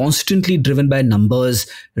you are constantly driven by numbers,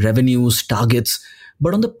 revenues, targets,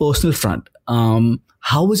 but on the personal front,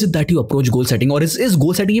 how is it that you approach goal setting, or is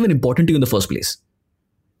goal setting even important to you in the first place?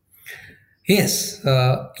 Yes,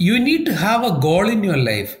 you need to have a goal in your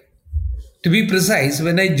life. To be precise,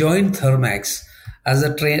 when I joined Thermax, as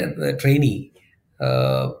a trainee,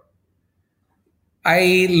 uh,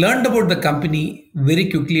 I learned about the company very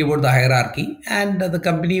quickly about the hierarchy, and the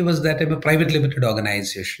company was that time a private limited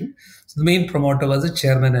organization. So the main promoter was the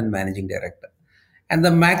chairman and managing director, and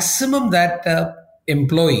the maximum that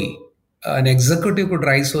employee, an executive could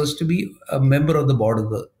rise was to be a member of the board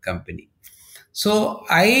of the company. So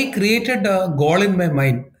I created a goal in my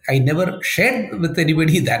mind. I never shared with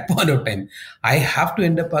anybody that point of time. I have to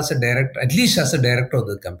end up as a director, at least as a director of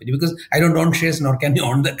the company, because I don't own shares nor can you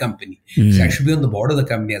own the company. So I should be on the board of the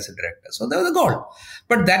company as a director. So that was the goal.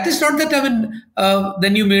 But that is not that, I mean,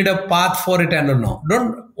 then you made a path for it and no.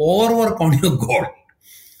 Don't overwork on your goal.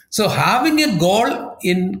 So having a goal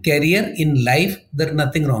in career, in life, there's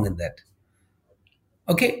nothing wrong in that.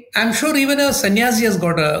 Okay, I'm sure even a sannyasi has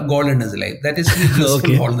got a goal in his life. That is to be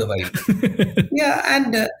blissful Okay. all the while. Yeah,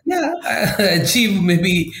 and achieve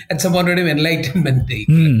maybe at some point of time enlightenment.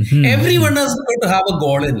 Everyone has got to have a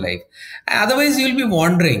goal in life. Otherwise, you'll be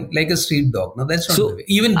wandering like a street dog. No, that's not So the way.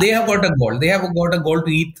 Even they have got a goal. They have got a goal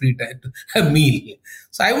to eat 3 times a meal.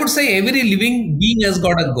 So I would say every living being has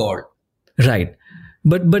got a goal. right.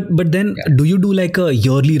 But then, do you do like a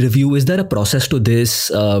yearly review? Is there a process to this?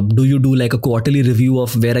 Do you do like a quarterly review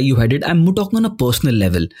of where are you headed? I'm talking on a personal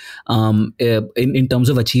level, in terms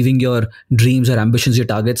of achieving your dreams or ambitions, your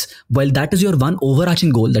targets. While that is your one overarching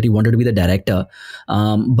goal that you wanted to be the director,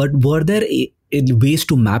 but were there ways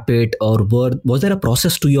to map it, or was there a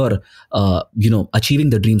process to your achieving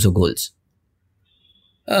the dreams or goals?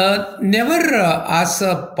 Never as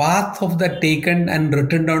a path of the taken and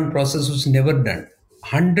written down process was never done.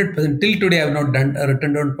 100% till today, I have not done a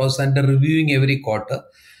written down process and a reviewing every quarter.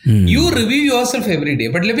 You review yourself every day,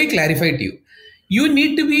 but let me clarify to you. You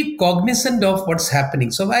need to be cognizant of what's happening.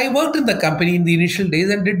 So I worked in the company in the initial days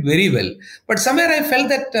and did very well, but somewhere I felt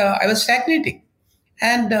that I was stagnating.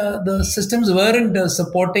 And the systems weren't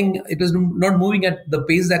supporting, it was not moving at the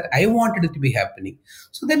pace that I wanted it to be happening.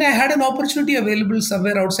 So then I had an opportunity available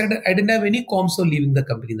somewhere outside. I didn't have any comms of leaving the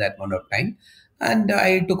company that point of time, and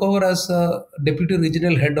I took over as a deputy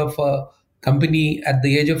regional head of a company at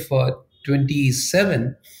the age of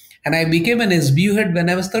 27, and I became an SBU head when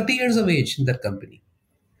I was 30 years of age in that company.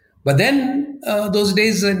 But then those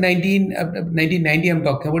days, 1990, I'm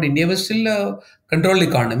talking about, India was still a controlled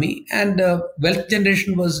economy and wealth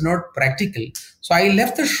generation was not practical. So I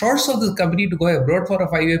left the shores of the company to go abroad for a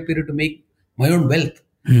 5-year period to make my own wealth.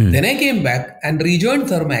 Then I came back and rejoined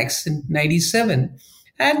Thermax in 97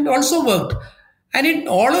 and also worked. And in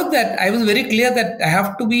all of that, I was very clear that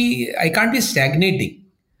I can't be stagnating.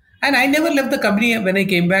 And I never left the company when I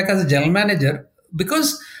came back as a general manager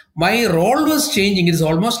because my role was changing. It is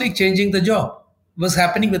almost like changing the job was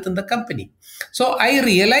happening within the company. So I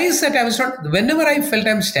realized that I was not, whenever I felt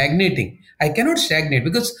I'm stagnating, I cannot stagnate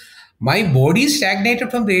because my body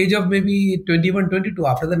stagnated from the age of maybe 21, 22.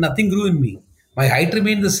 After that, nothing grew in me. My height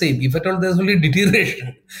remained the same. If at all, there's only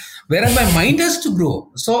deterioration. Whereas my mind has to grow.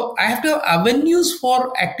 So I have to have avenues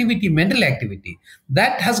for activity, mental activity.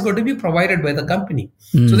 That has got to be provided by the company.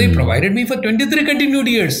 So they provided me for 23 continued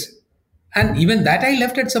years. And even that I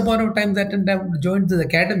left at some point of time that and I joined the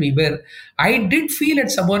academy where I did feel at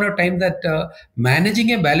some point of time that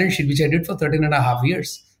managing a balance sheet, which I did for 13 and a half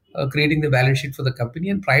years, creating the balance sheet for the company.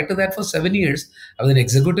 And prior to that for 7 years, I was an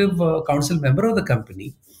executive council member of the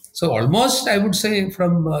company. So almost I would say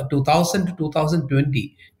from 2000 to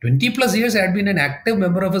 2020, 20 plus years I had been an active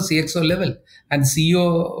member of a CXO level and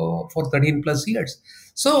CEO for 13 plus years.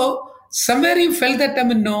 So somewhere you felt that,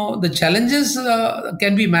 no, the challenges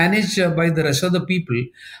can be managed by the rest of the people.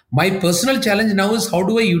 My personal challenge now is how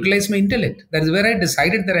do I utilize my intellect? That is where I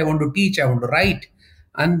decided that I want to teach, I want to write.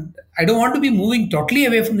 And I don't want to be moving totally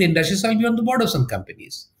away from the industry, so I'll be on the board of some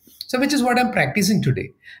companies. So which is what I'm practicing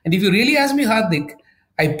today. And if you really ask me, Hardik,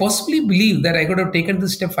 I possibly believe that I could have taken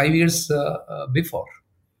this step 5 years before.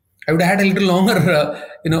 I would have had a little longer,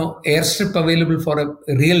 airstrip available for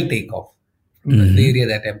a real takeoff from the area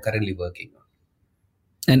that I'm currently working on.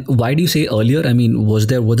 And why do you say earlier? I mean, was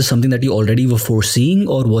there something that you already were foreseeing,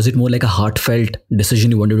 or was it more like a heartfelt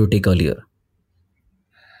decision you wanted to take earlier?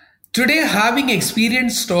 Today, having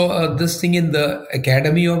experienced this thing in the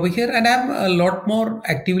academy over here, and I'm a lot more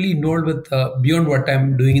actively involved with beyond what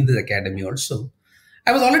I'm doing in the academy also.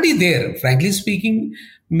 I was already there. Frankly speaking,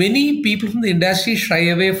 many people from the industry shy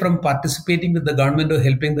away from participating with the government or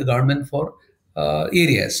helping the government for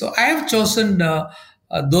areas. So I have chosen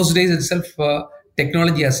those days itself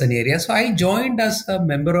technology as an area. So I joined as a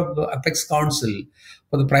member of the Apex Council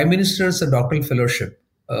for the Prime Minister's doctoral fellowship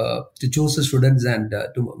to choose the students and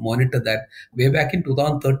to monitor that way back in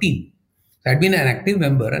 2013. So I had been an active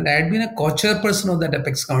member and I had been a co-chairperson of that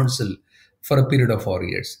Apex Council for a period of 4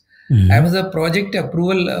 years. I was a project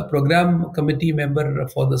approval program committee member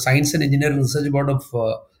for the Science and Engineering Research Board of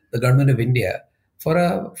the Government of India for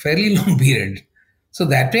a fairly long period. So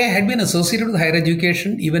that way I had been associated with higher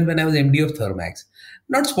education even when I was MD of Thermax.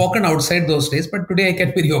 Not spoken outside those days, but today I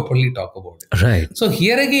can very openly talk about it. Right. So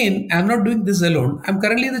here again, I'm not doing this alone. I'm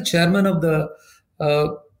currently the chairman of the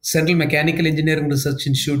Central Mechanical Engineering Research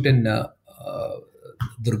Institute in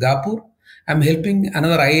Durgapur. I'm helping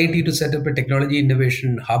another IIT to set up a technology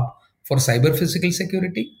innovation hub for cyber physical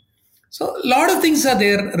security. So a lot of things are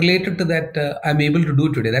there related to that I'm able to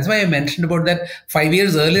do today. That's why I mentioned about that 5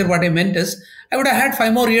 years earlier. What I meant is I would have had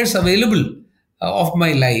 5 more years available of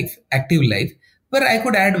my life, active life, where I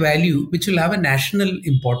could add value, which will have a national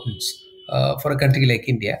importance for a country like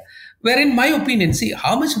India. Where in my opinion, see,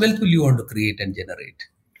 how much wealth will you want to create and generate?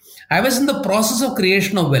 I was in the process of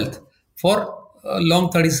creation of wealth for a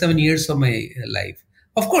long 37 years of my life.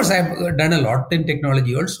 Of course, I've done a lot in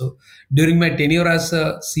technology also. During my tenure as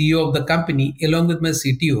a CEO of the company, along with my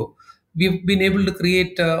CTO, we've been able to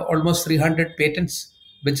create almost 300 patents,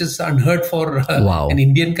 which is unheard for Wow. an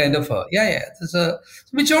Indian kind of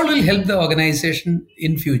which all will help the organization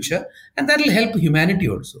in future, and that will help humanity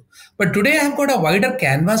also. But today I've got a wider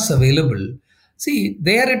canvas available. See,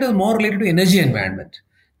 there it is more related to energy environment.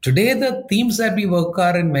 Today, the themes that we work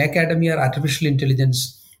are in my academy are artificial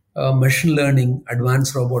intelligence, machine learning,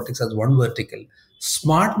 advanced robotics as one vertical,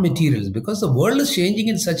 smart materials, because the world is changing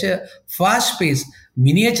in such a fast pace.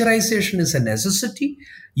 Miniaturization is a necessity.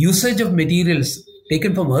 Usage of materials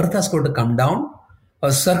taken from earth has got to come down.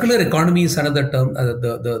 Circular economy is another term,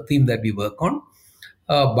 the theme that we work on.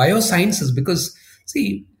 Biosciences, because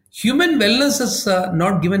see, human wellness is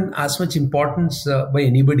not given as much importance by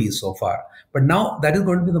anybody so far. But now that is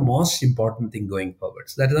going to be the most important thing going forward.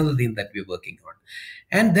 So that is another thing that we're working on.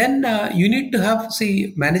 And then you need to have,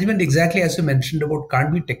 see, management exactly as you mentioned about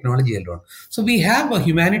can't be technology alone. So we have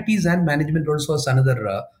humanities and management also as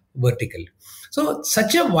another vertical. So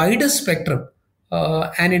such a wider spectrum,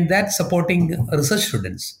 and in that supporting research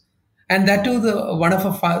students. And that too, one of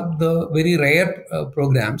the very rare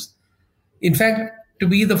programs. In fact, to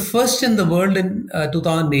be the first in the world in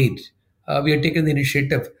 2008, we had taken the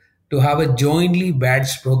initiative to have a jointly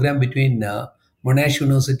badged program between Monash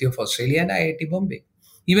University of Australia and IIT Bombay.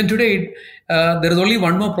 Even today, there is only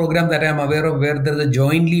one more program that I am aware of where there is a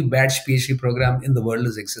jointly badged PhD program in the world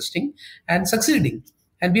is existing and succeeding.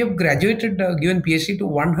 And we have graduated, given PhD to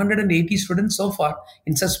 180 students so far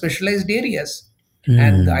in such specialized areas.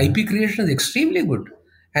 And the IP creation is extremely good.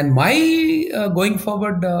 And my going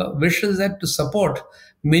forward wish is that to support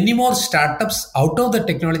many more startups out of the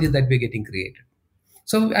technology that we're getting created.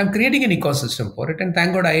 So I'm creating an ecosystem for it. And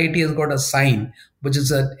thank God IIT has got a sign, which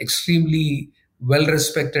is an extremely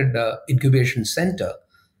well-respected incubation center.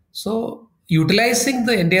 So utilizing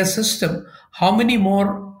the entire system, how many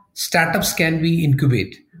more startups can we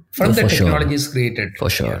incubate from the technologies created? For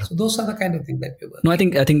sure. Yeah. So those are the kind of things that we work. No, I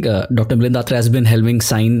think Dr. Milind Datra has been helming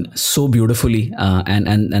Sign so beautifully,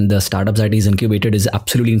 and the startups that he's incubated is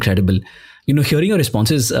absolutely incredible. Hearing your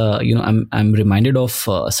responses, I'm reminded of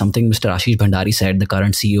something Mr. Ashish Bhandari said, the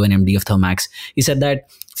current CEO and MD of Thermax. He said that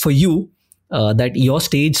for you, that your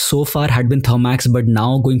stage so far had been Thermax, but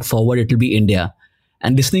now going forward, it will be India.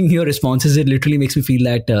 And listening to your responses, it literally makes me feel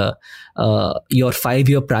that your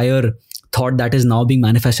 5-year prior thought that is now being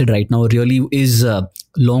manifested right now really is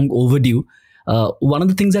long overdue. One of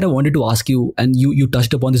the things that I wanted to ask you, and you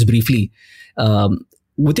touched upon this briefly,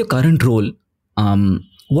 with your current role,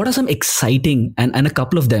 what are some exciting, and a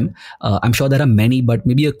couple of them, I'm sure there are many, but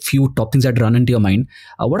maybe a few top things that run into your mind.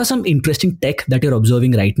 What are some interesting tech that you're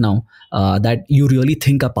observing right now that you really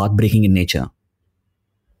think are path-breaking in nature?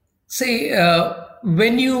 Say,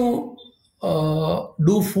 when you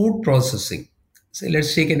do food processing, say,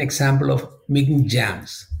 let's take an example of making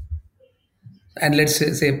jams. And let's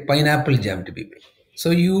say pineapple jam to be made.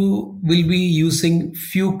 So you will be using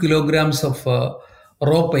few kilograms of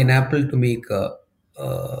raw pineapple to make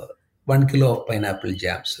 1 kilo of pineapple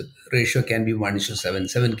jam. So ratio can be 1:7,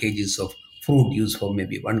 7 kgs of fruit used for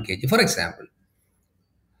maybe 1 kg, for example.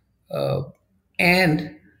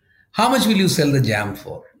 And how much will you sell the jam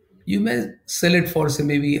for? You may sell it for, say,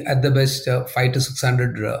 maybe at the best 500 to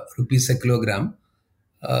 600 rupees a kilogram,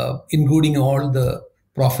 including all the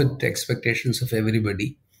profit expectations of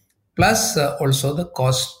everybody, plus also the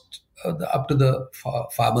cost up to the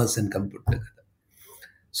farmer's income put together.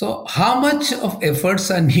 So how much of efforts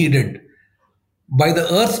are needed by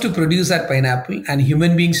the earth to produce that pineapple and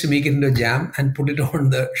human beings to make it into a jam and put it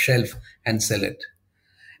on the shelf and sell it?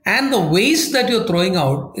 And the waste that you're throwing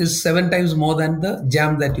out is 7 times more than the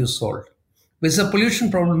jam that you sold. which is a pollution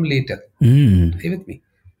problem later. Mm. Are you with me?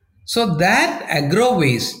 So that agro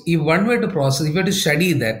waste, if one were to process, if you were to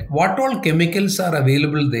study that, what all chemicals are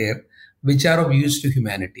available there which are of use to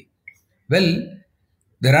humanity? Well,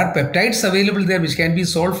 there are peptides available there which can be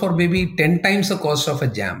sold for maybe 10 times the cost of a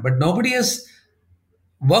jam, but nobody has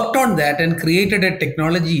worked on that and created a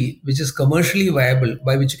technology which is commercially viable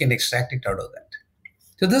by which you can extract it out of that.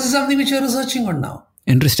 So this is something which we are researching on now,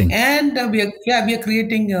 Interesting. and we are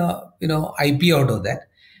creating IP out of that,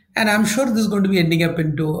 and I'm sure this is going to be ending up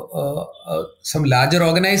into some larger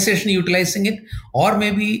organization utilizing it, or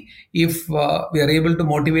maybe if we are able to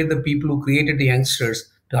motivate the people who created the youngsters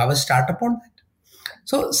to have a startup on that.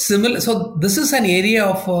 So similar. So this is an area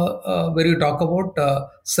of where you talk about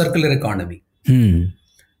circular economy. Hmm.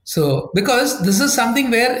 So because this is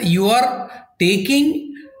something where you are taking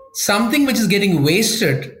something which is getting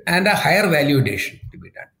wasted and a higher value addition to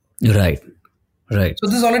be done. Right. Right. So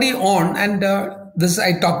this is already on, and this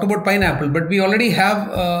I talked about pineapple, but we already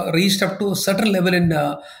have reached up to a certain level in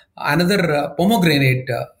another pomegranate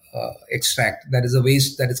extract. That is a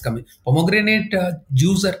waste that is coming. Pomegranate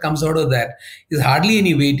juice that comes out of that is hardly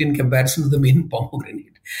any weight in comparison to the main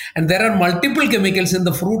pomegranate, and there are multiple chemicals in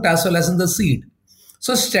the fruit as well as in the seed.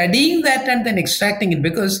 So studying that and then extracting it,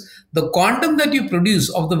 because the quantum that you produce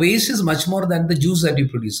of the waste is much more than the juice that you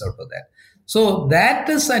produce out of that. So that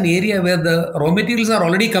is an area where the raw materials are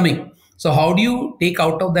already coming. So how do you take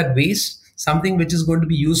out of that waste something which is going to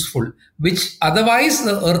be useful, which otherwise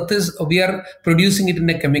the earth we are producing it in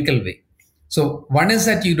a chemical way. So one is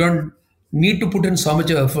that you don't need to put in so much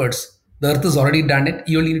of efforts. The earth has already done it.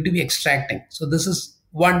 You only need to be extracting. So this is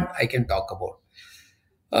one I can talk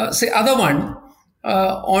about. Say other one,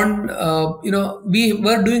 we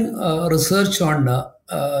were doing research on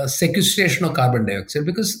sequestration of carbon dioxide,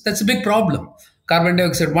 because that's a big problem. Carbon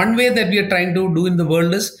dioxide, one way that we are trying to do in the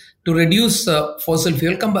world is to reduce fossil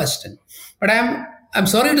fuel combustion. But I'm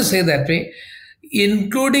sorry to say that way,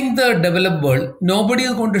 including the developed world, nobody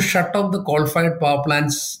is going to shut off the coal-fired power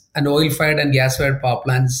plants and oil-fired and gas-fired power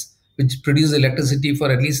plants which produce electricity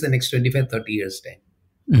for at least the next 25, 30 years' time.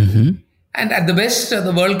 Mm-hmm. And at the best,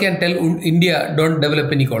 the world can tell India, don't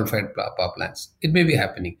develop any coal-fired power plants. It may be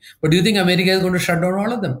happening. But do you think America is going to shut down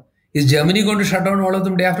all of them? Is Germany going to shut down all of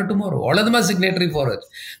them day after tomorrow? All of them are signatory for it.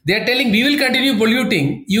 They are telling, we will continue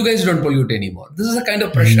polluting. You guys don't pollute anymore. This is a kind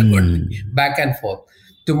of pressure going back and forth.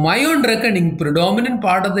 To my own reckoning, predominant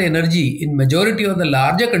part of the energy in majority of the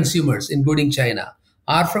larger consumers, including China,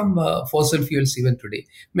 are from fossil fuels even today.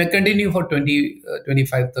 May continue for 20,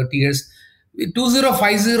 25, 30 years.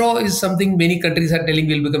 2050 is something many countries are telling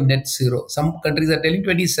will become net zero. Some countries are telling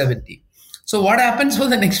 2070. So what happens for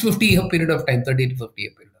the next 50-year period of time, 30 to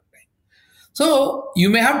 50-year period of time? So you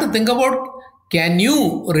may have to think about, can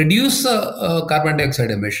you reduce carbon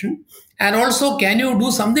dioxide emission, and also can you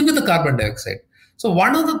do something with the carbon dioxide? So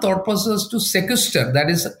one of the thought processes to sequester, that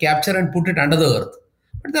is capture and put it under the earth.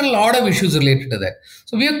 But there are a lot of issues related to that.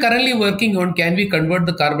 So we are currently working on, can we convert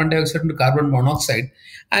the carbon dioxide into carbon monoxide,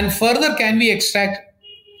 and further can we extract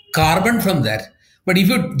carbon from that? But if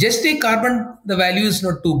you just take carbon, the value is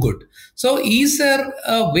not too good. So is there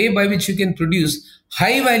a way by which you can produce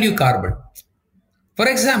high value carbon? For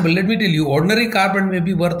example, let me tell you, ordinary carbon may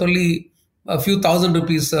be worth only a few thousand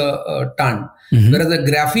rupees a ton. Mm-hmm. Whereas the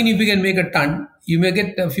graphene, if you can make a ton, you may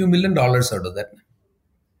get a few $1 million out of that.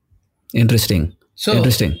 Interesting. So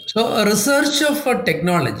a research of a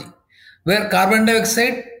technology where carbon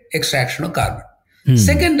dioxide, extraction of carbon.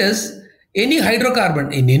 Second is any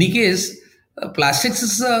hydrocarbon. In any case, plastics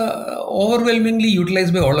is overwhelmingly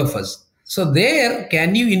utilized by all of us. So there,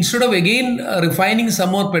 can you, instead of again refining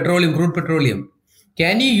some more petroleum, crude petroleum,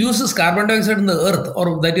 can you use this carbon dioxide in the earth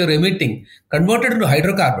or that you're emitting, convert it into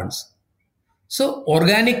hydrocarbons? So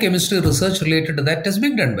organic chemistry research related to that has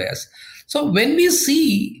been done by us. So when we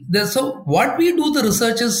see this, so what we do, the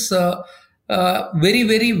research is very,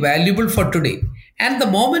 very valuable for today. And the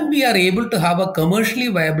moment we are able to have a commercially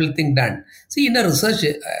viable thing done, see, in a research,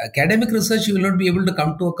 academic research, you will not be able to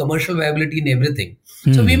come to a commercial viability in everything.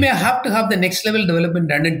 So we may have to have the next level development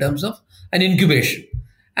done in terms of an incubation.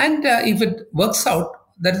 And if it works out,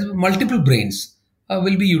 that is multiple brains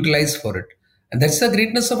will be utilized for it. And that's the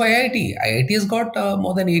greatness of IIT. IIT has got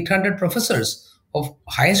more than 800 professors of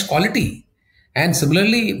highest quality. And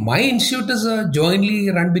similarly, my institute is jointly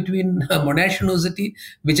run between Monash University,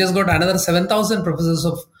 which has got another 7,000 professors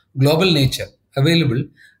of global nature available,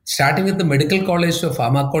 starting with the medical college to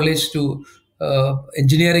pharma college to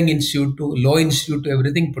engineering institute to law institute to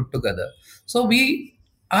everything put together. So we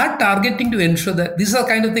are targeting to ensure that these are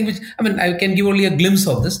kind of things which, I mean, I can give only a glimpse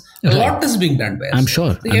of this. A Right. lot is being done by us. I'm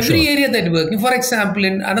sure. So I'm every sure. area that we're working, for example,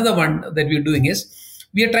 in another one that we're doing is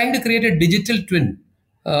we are trying to create a digital twin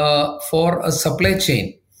for a supply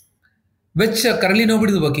chain, which currently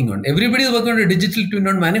nobody is working on. Everybody is working on a digital twin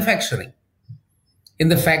on manufacturing in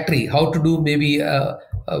the factory, how to do maybe a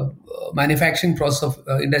manufacturing process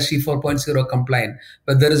of industry 4.0 compliant,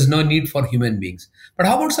 but there is no need for human beings. But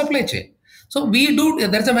how about supply chain? So we do,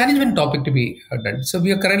 there's a management topic to be done. So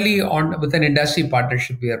we are currently on with an industry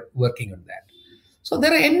partnership, we are working on that. So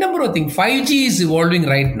there are a number of things. 5G is evolving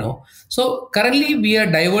right now. So currently we are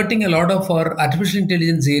diverting a lot of our artificial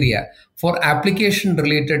intelligence area for application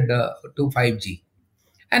related to 5G,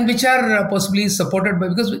 and which are possibly supported by,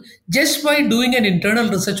 because just by doing an internal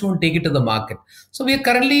research won't take it to the market. So we are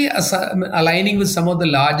currently aligning with some of the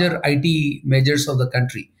larger IT majors of the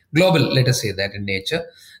country, global, let us say that in nature,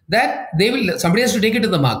 that somebody has to take it to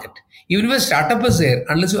the market. Even if a startup is there,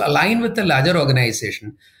 unless you align with a larger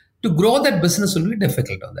organization, to grow that business will be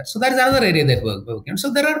difficult on that. So that is another area that we're working on.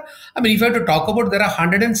 So there are, I mean, if I have to talk about, there are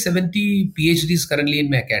 170 PhDs currently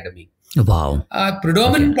in my academy. Wow.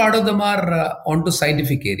 Predominant part of them are onto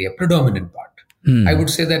scientific area, predominant part. I would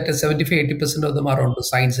say that 75-80% of them are onto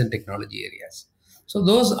science and technology areas. So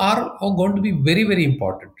those are going to be very, very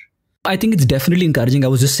important. I think it's definitely encouraging. I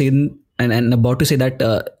was just saying and about to say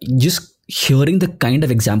that just hearing the kind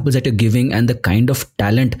of examples that you're giving and the kind of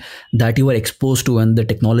talent that you were exposed to and the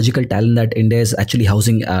technological talent that India is actually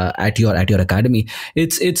housing at your academy,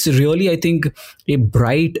 it's really, I think, a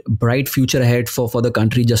bright future ahead for the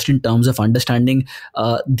country, just in terms of understanding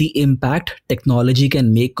the impact technology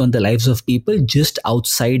can make on the lives of people just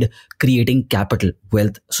outside creating capital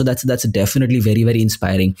wealth. So that's definitely very, very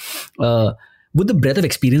inspiring. With the breadth of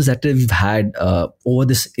experience that we've had over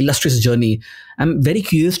this illustrious journey, I'm very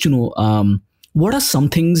curious to know what are some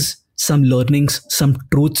things, some learnings, some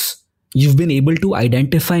truths you've been able to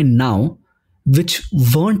identify now which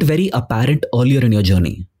weren't very apparent earlier in your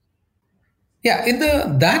journey? Yeah, in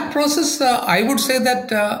that process, I would say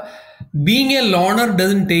that being a loner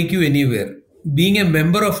doesn't take you anywhere. Being a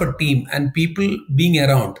member of a team and people being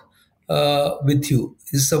around with you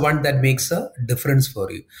is the one that makes a difference for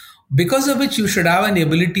you. Because of which you should have an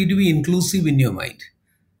ability to be inclusive in your mind.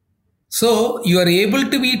 So you are able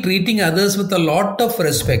to be treating others with a lot of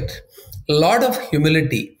respect, a lot of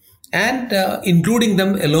humility, and including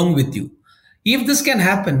them along with you. If this can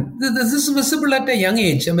happen, this is visible at a young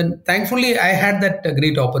age. I mean, thankfully, I had that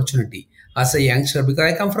great opportunity as a youngster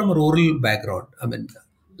because I come from a rural background. I mean,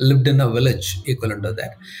 lived in a village equivalent to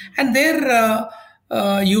that. And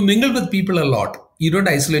there you mingle with people a lot. You don't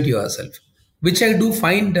isolate yourself, which I do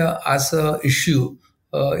find as a issue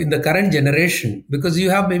in the current generation, because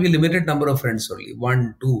you have maybe limited number of friends only,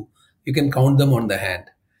 1, 2, you can count them on the hand.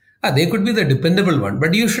 They could be the dependable one,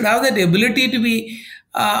 but you should have that ability to be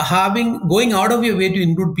going out of your way to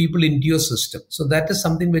include people into your system. So that is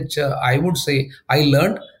something which I would say I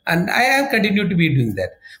learned, and I have continued to be doing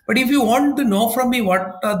that. But if you want to know from me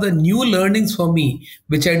what are the new learnings for me,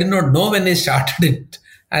 which I did not know when I started it,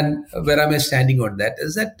 and where am I standing on that,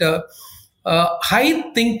 is that high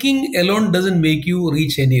thinking alone doesn't make you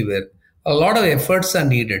reach anywhere. A lot of efforts are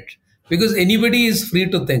needed, because anybody is free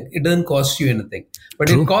to think. It doesn't cost you anything, but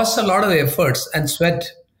True. It costs a lot of efforts and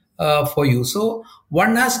sweat for you. So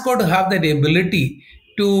one has got to have that ability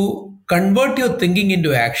to convert your thinking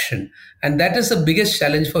into action. And that is the biggest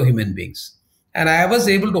challenge for human beings. And I was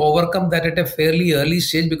able to overcome that at a fairly early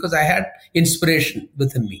stage because I had inspiration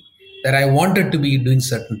within me that I wanted to be doing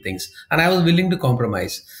certain things and I was willing to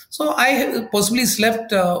compromise. So I possibly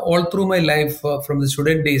slept all through my life from the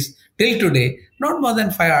student days till today, not more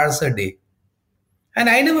than 5 hours a day. And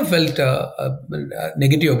I never felt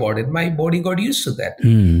negative about it. My body got used to that.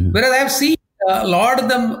 Whereas I have seen a lot of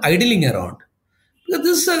them idling around.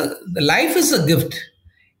 Because life is a gift.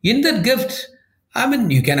 In that gift, I mean,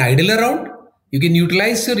 you can idle around. You can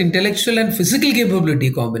utilize your intellectual and physical capability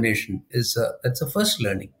combination. That's the first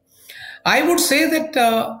learning. I would say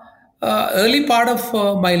that early part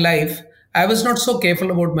of my life, I was not so careful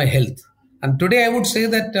about my health. And today I would say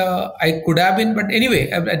that I could have been, but anyway,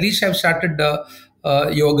 at least I've started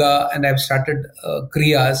yoga and I've started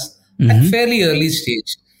kriyas at fairly early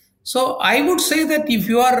stage. So I would say that if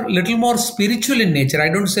you are a little more spiritual in nature, I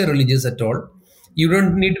don't say religious at all. You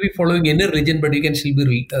don't need to be following any religion, but you can still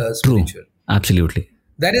be spiritual. True. Absolutely.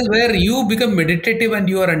 That is where you become meditative and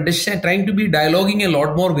you are trying to be dialoguing a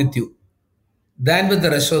lot more with you than with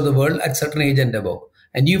the rest of the world at certain age and above.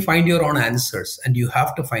 And you find your own answers and you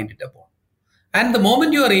have to find it above. And the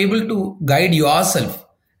moment you are able to guide yourself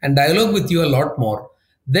and dialogue with you a lot more,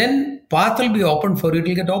 then path will be open for you, it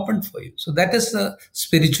will get opened for you. So that is the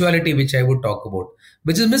spirituality which I would talk about,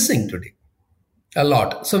 which is missing today a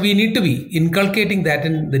lot. So we need to be inculcating that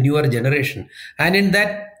in the newer generation. And in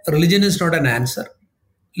that, religion is not an answer.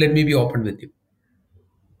 Let me be open with you.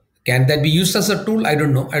 Can that be used as a tool? I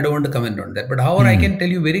don't know. I don't want to comment on that. But however, I can tell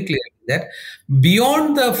you very clearly that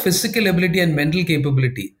beyond the physical ability and mental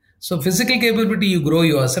capability, so physical capability, you grow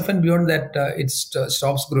yourself, and beyond that, it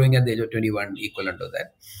stops growing at the age of 21, equivalent to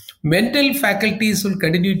that. Mental faculties will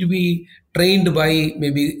continue to be trained by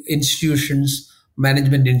maybe institutions,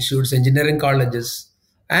 management institutes, engineering colleges,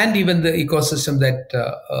 and even the ecosystem that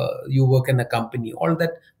you work in a company. All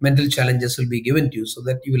that mental challenges will be given to you so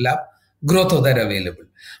that you will have growth of that available.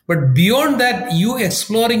 But beyond that, you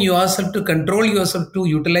exploring yourself to control yourself, to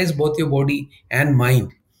utilize both your body and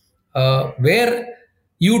mind, where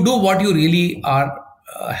you do what you really are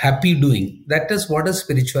happy doing. That is what is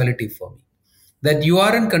spirituality for me. That you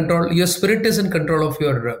are in control, your spirit is in control of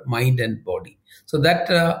your mind and body. So that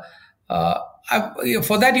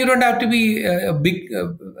for that, you don't have to be a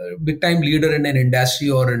big time leader in an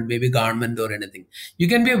industry or in maybe government or anything. You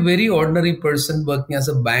can be a very ordinary person working as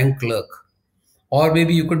a bank clerk, or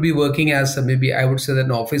maybe you could be working as maybe I would say that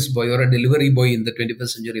an office boy or a delivery boy in the 21st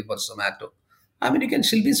century for Zomato. I mean, you can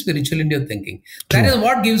still be spiritual in your thinking. True. That is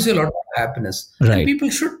what gives you a lot of happiness. Right. And people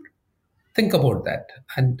should think about that.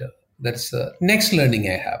 And that's the next learning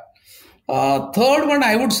I have. Third one,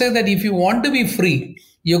 I would say that if you want to be free,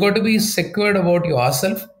 you got to be secured about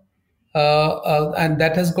yourself. And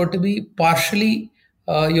that has got to be partially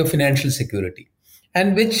your financial security,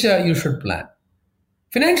 and which you should plan.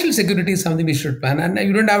 Financial security is something we should plan. And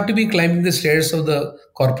you don't have to be climbing the stairs of the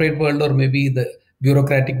corporate world or maybe the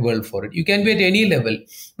bureaucratic world for it. You can be at any level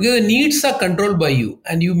because the needs are controlled by you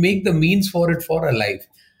and you make the means for it for a life.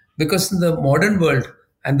 Because in the modern world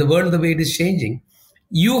and the world, the way it is changing,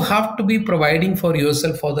 you have to be providing for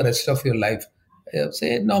yourself for the rest of your life.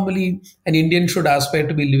 Say normally an Indian should aspire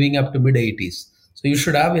to be living up to mid-80s. So you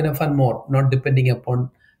should have enough and more, not depending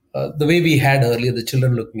upon the way we had earlier, the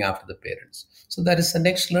children looking after the parents. So that is the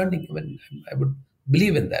next learning. I would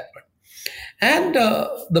believe in that one. And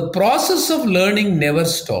the process of learning never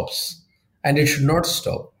stops, and it should not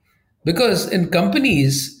stop, because in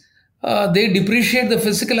companies, they depreciate the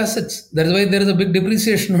physical assets. That is why there is a big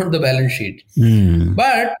depreciation on the balance sheet.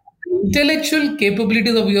 But intellectual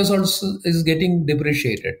capabilities of yours also is getting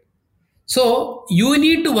depreciated. So you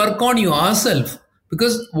need to work on yourself,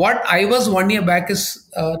 because what I was 1 year back is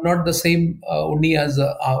not the same only as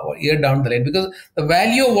a year down the line, because the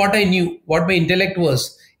value of what I knew, what my intellect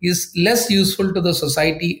was, is less useful to the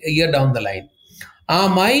society a year down the line.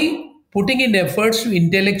 Am I putting in efforts to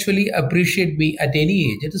intellectually appreciate me at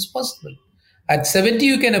any age? It is possible. At 70,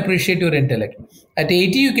 you can appreciate your intellect. At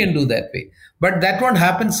 80, you can do that way. But that won't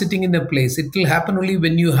happen sitting in a place. It will happen only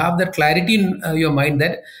when you have that clarity in your mind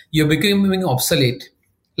that you're becoming obsolete,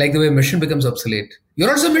 like the way machine becomes obsolete. You're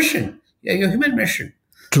also a machine. You're a human machine.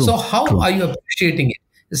 True, so how are you appreciating it?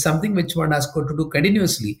 Is something which one has got to do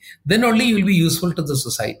continuously. Then only you will be useful to the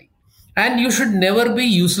society. And you should never be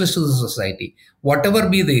useless to the society, whatever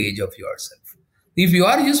be the age of yourself. If you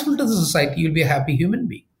are useful to the society, you'll be a happy human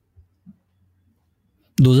being.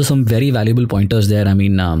 Those are some very valuable pointers there. I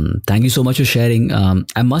mean, thank you so much for sharing.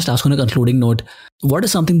 I must ask on a concluding note, what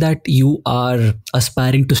is something that you are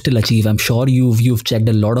aspiring to still achieve? I'm sure you've checked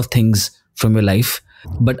a lot of things from your life,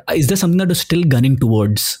 but is there something that you're still gunning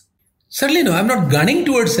towards? Certainly no, I'm not gunning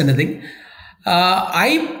towards anything.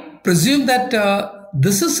 I presume that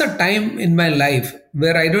this is a time in my life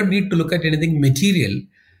where I don't need to look at anything material,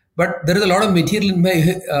 but there is a lot of material in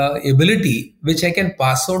my ability which I can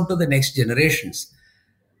pass on to the next generations.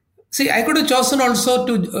 See, I could have chosen also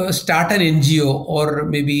to start an NGO or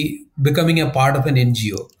maybe becoming a part of an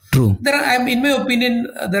NGO. True. In my opinion,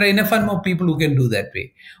 there are enough and more people who can do that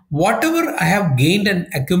way. Whatever I have gained and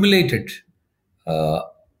accumulated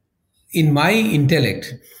in my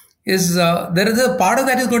intellect is there is a part of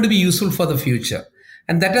that is going to be useful for the future,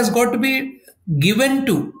 and that has got to be given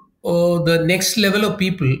to the next level of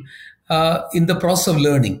people in the process of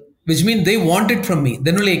learning, which means they want it from me.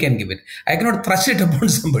 Then only I can give it. I cannot thrust it upon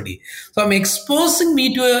somebody. So I'm exposing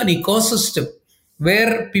me to an ecosystem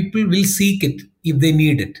where people will seek it if they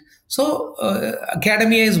need it. So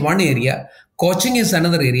academia is one area, coaching is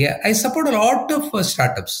another area. I support a lot of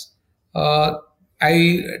startups.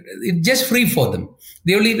 It's just free for them.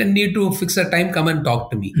 They only need to fix a time, come and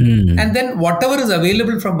talk to me. And then whatever is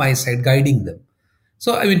available from my side, guiding them.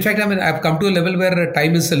 So, in fact, I've come to a level where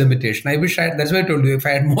time is a limitation. That's why I told you, if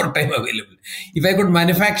I had more time available, if I could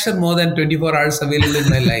manufacture more than 24 hours available in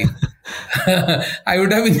my life, I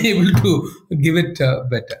would have been able to give it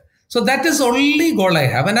better. So that is the only goal I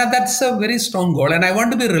have. And that's a very strong goal. And I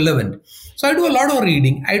want to be relevant. So I do a lot of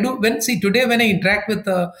reading. Today when I interact with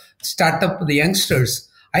the startup, the youngsters,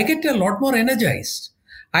 I get a lot more energized.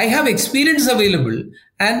 I have experience available,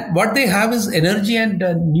 and what they have is energy and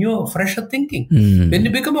new, fresher thinking. When you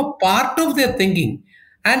become a part of their thinking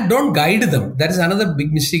and don't guide them, that is another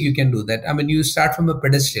big mistake you can do. You start from a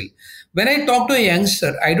pedestal. When I talk to a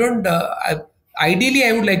youngster, ideally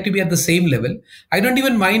I would like to be at the same level. I don't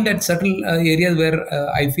even mind at certain areas where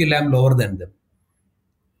I feel I'm lower than them.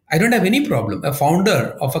 I don't have any problem. A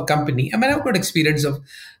founder of a company, I've got experience of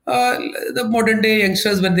the modern day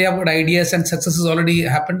youngsters when they have got ideas and success has already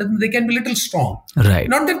happened, they can be a little strong. Right.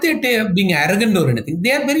 Not that they're being arrogant or anything.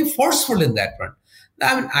 They are very forceful in that front.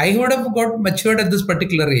 I would have got matured at this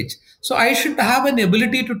particular age. So I should have an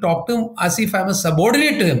ability to talk to him as if I'm a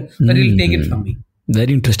subordinate to him, but he'll take it from me.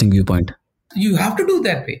 Very interesting viewpoint. You have to do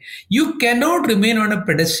that way. You cannot remain on a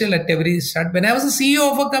pedestal at every start. When I was a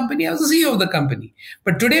CEO of a company, I was the CEO of the company.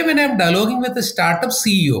 But today when I'm dialoguing with a startup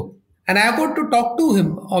CEO and I got to talk to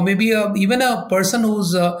him, or maybe even a person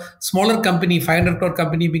who's a smaller company, 500 crore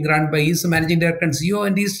company being run by, he's a managing director and CEO,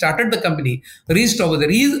 and he started the company, reached over there.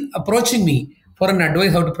 He's approaching me for an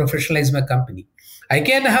advice how to professionalize my company. I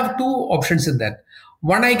can have two options in that.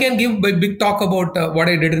 One, I can give a big talk about what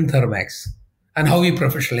I did in Thermax and how we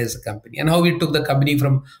professionalized the company and how we took the company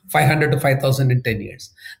from 500 to 5,000 in 10 years.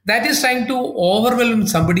 That is trying to overwhelm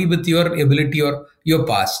somebody with your ability or your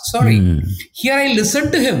past. Sorry. Here I listen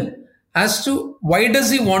to him as to why does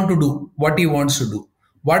he want to do what he wants to do?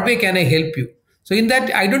 What way can I help you? So in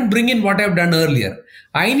that, I don't bring in what I've done earlier.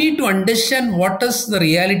 I need to understand what is the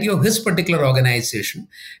reality of his particular organization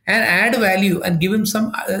and add value and give him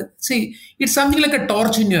some, it's something like a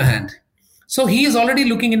torch in your hand. So he is already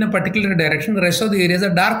looking in a particular direction. The rest of the areas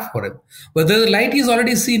are dark for him. But there's light, he's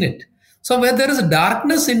already seen it. So where there is a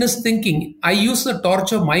darkness in his thinking, I use the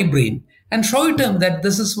torch of my brain and show it to him that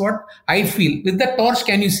this is what I feel. With that torch,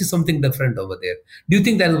 can you see something different over there? Do you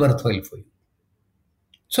think that is worthwhile for you?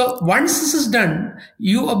 So once this is done,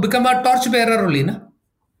 you become a torch bearer only. Na?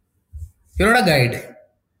 You're not a guide.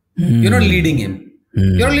 You're not leading him.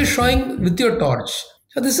 You're only showing with your torch.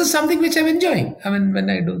 So this is something which I'm enjoying. When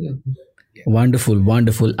I do this. Yeah.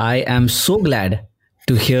 Wonderful. I am so glad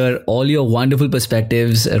to hear all your wonderful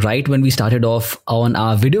perspectives right when we started off on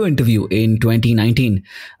our video interview in 2019,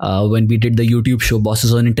 when we did the YouTube show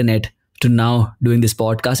Bosses on Internet, to now doing this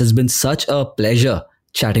podcast. It's been such a pleasure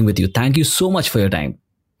chatting with you. Thank you so much for your time.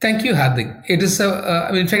 Thank you, Hardik. It is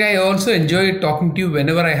in fact, I also enjoy talking to you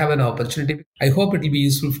whenever I have an opportunity. I hope it will be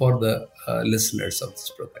useful for the listeners of this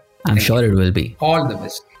program. I'm sure it will be. All the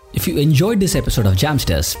best. If you enjoyed this episode of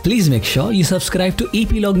Jamsters, please make sure you subscribe to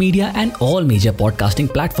Epilogue Media and all major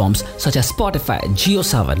podcasting platforms such as Spotify,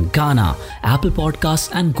 JioSaavn, Gaana, Apple Podcasts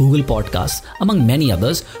and Google Podcasts, among many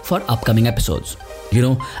others, for upcoming episodes.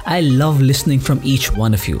 I love listening from each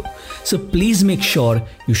one of you. So please make sure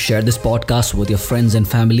you share this podcast with your friends and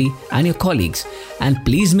family and your colleagues. And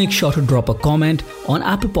please make sure to drop a comment on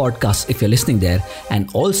Apple Podcasts if you're listening there. And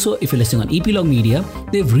also, if you're listening on Epilogue Media,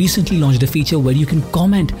 they've recently launched a feature where you can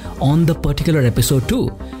comment on the particular episode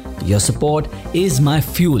too. Your support is my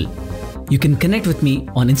fuel. You can connect with me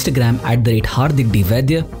on Instagram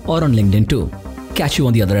 @HardikDVaidya or on LinkedIn too. Catch you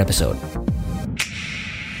on the other episode.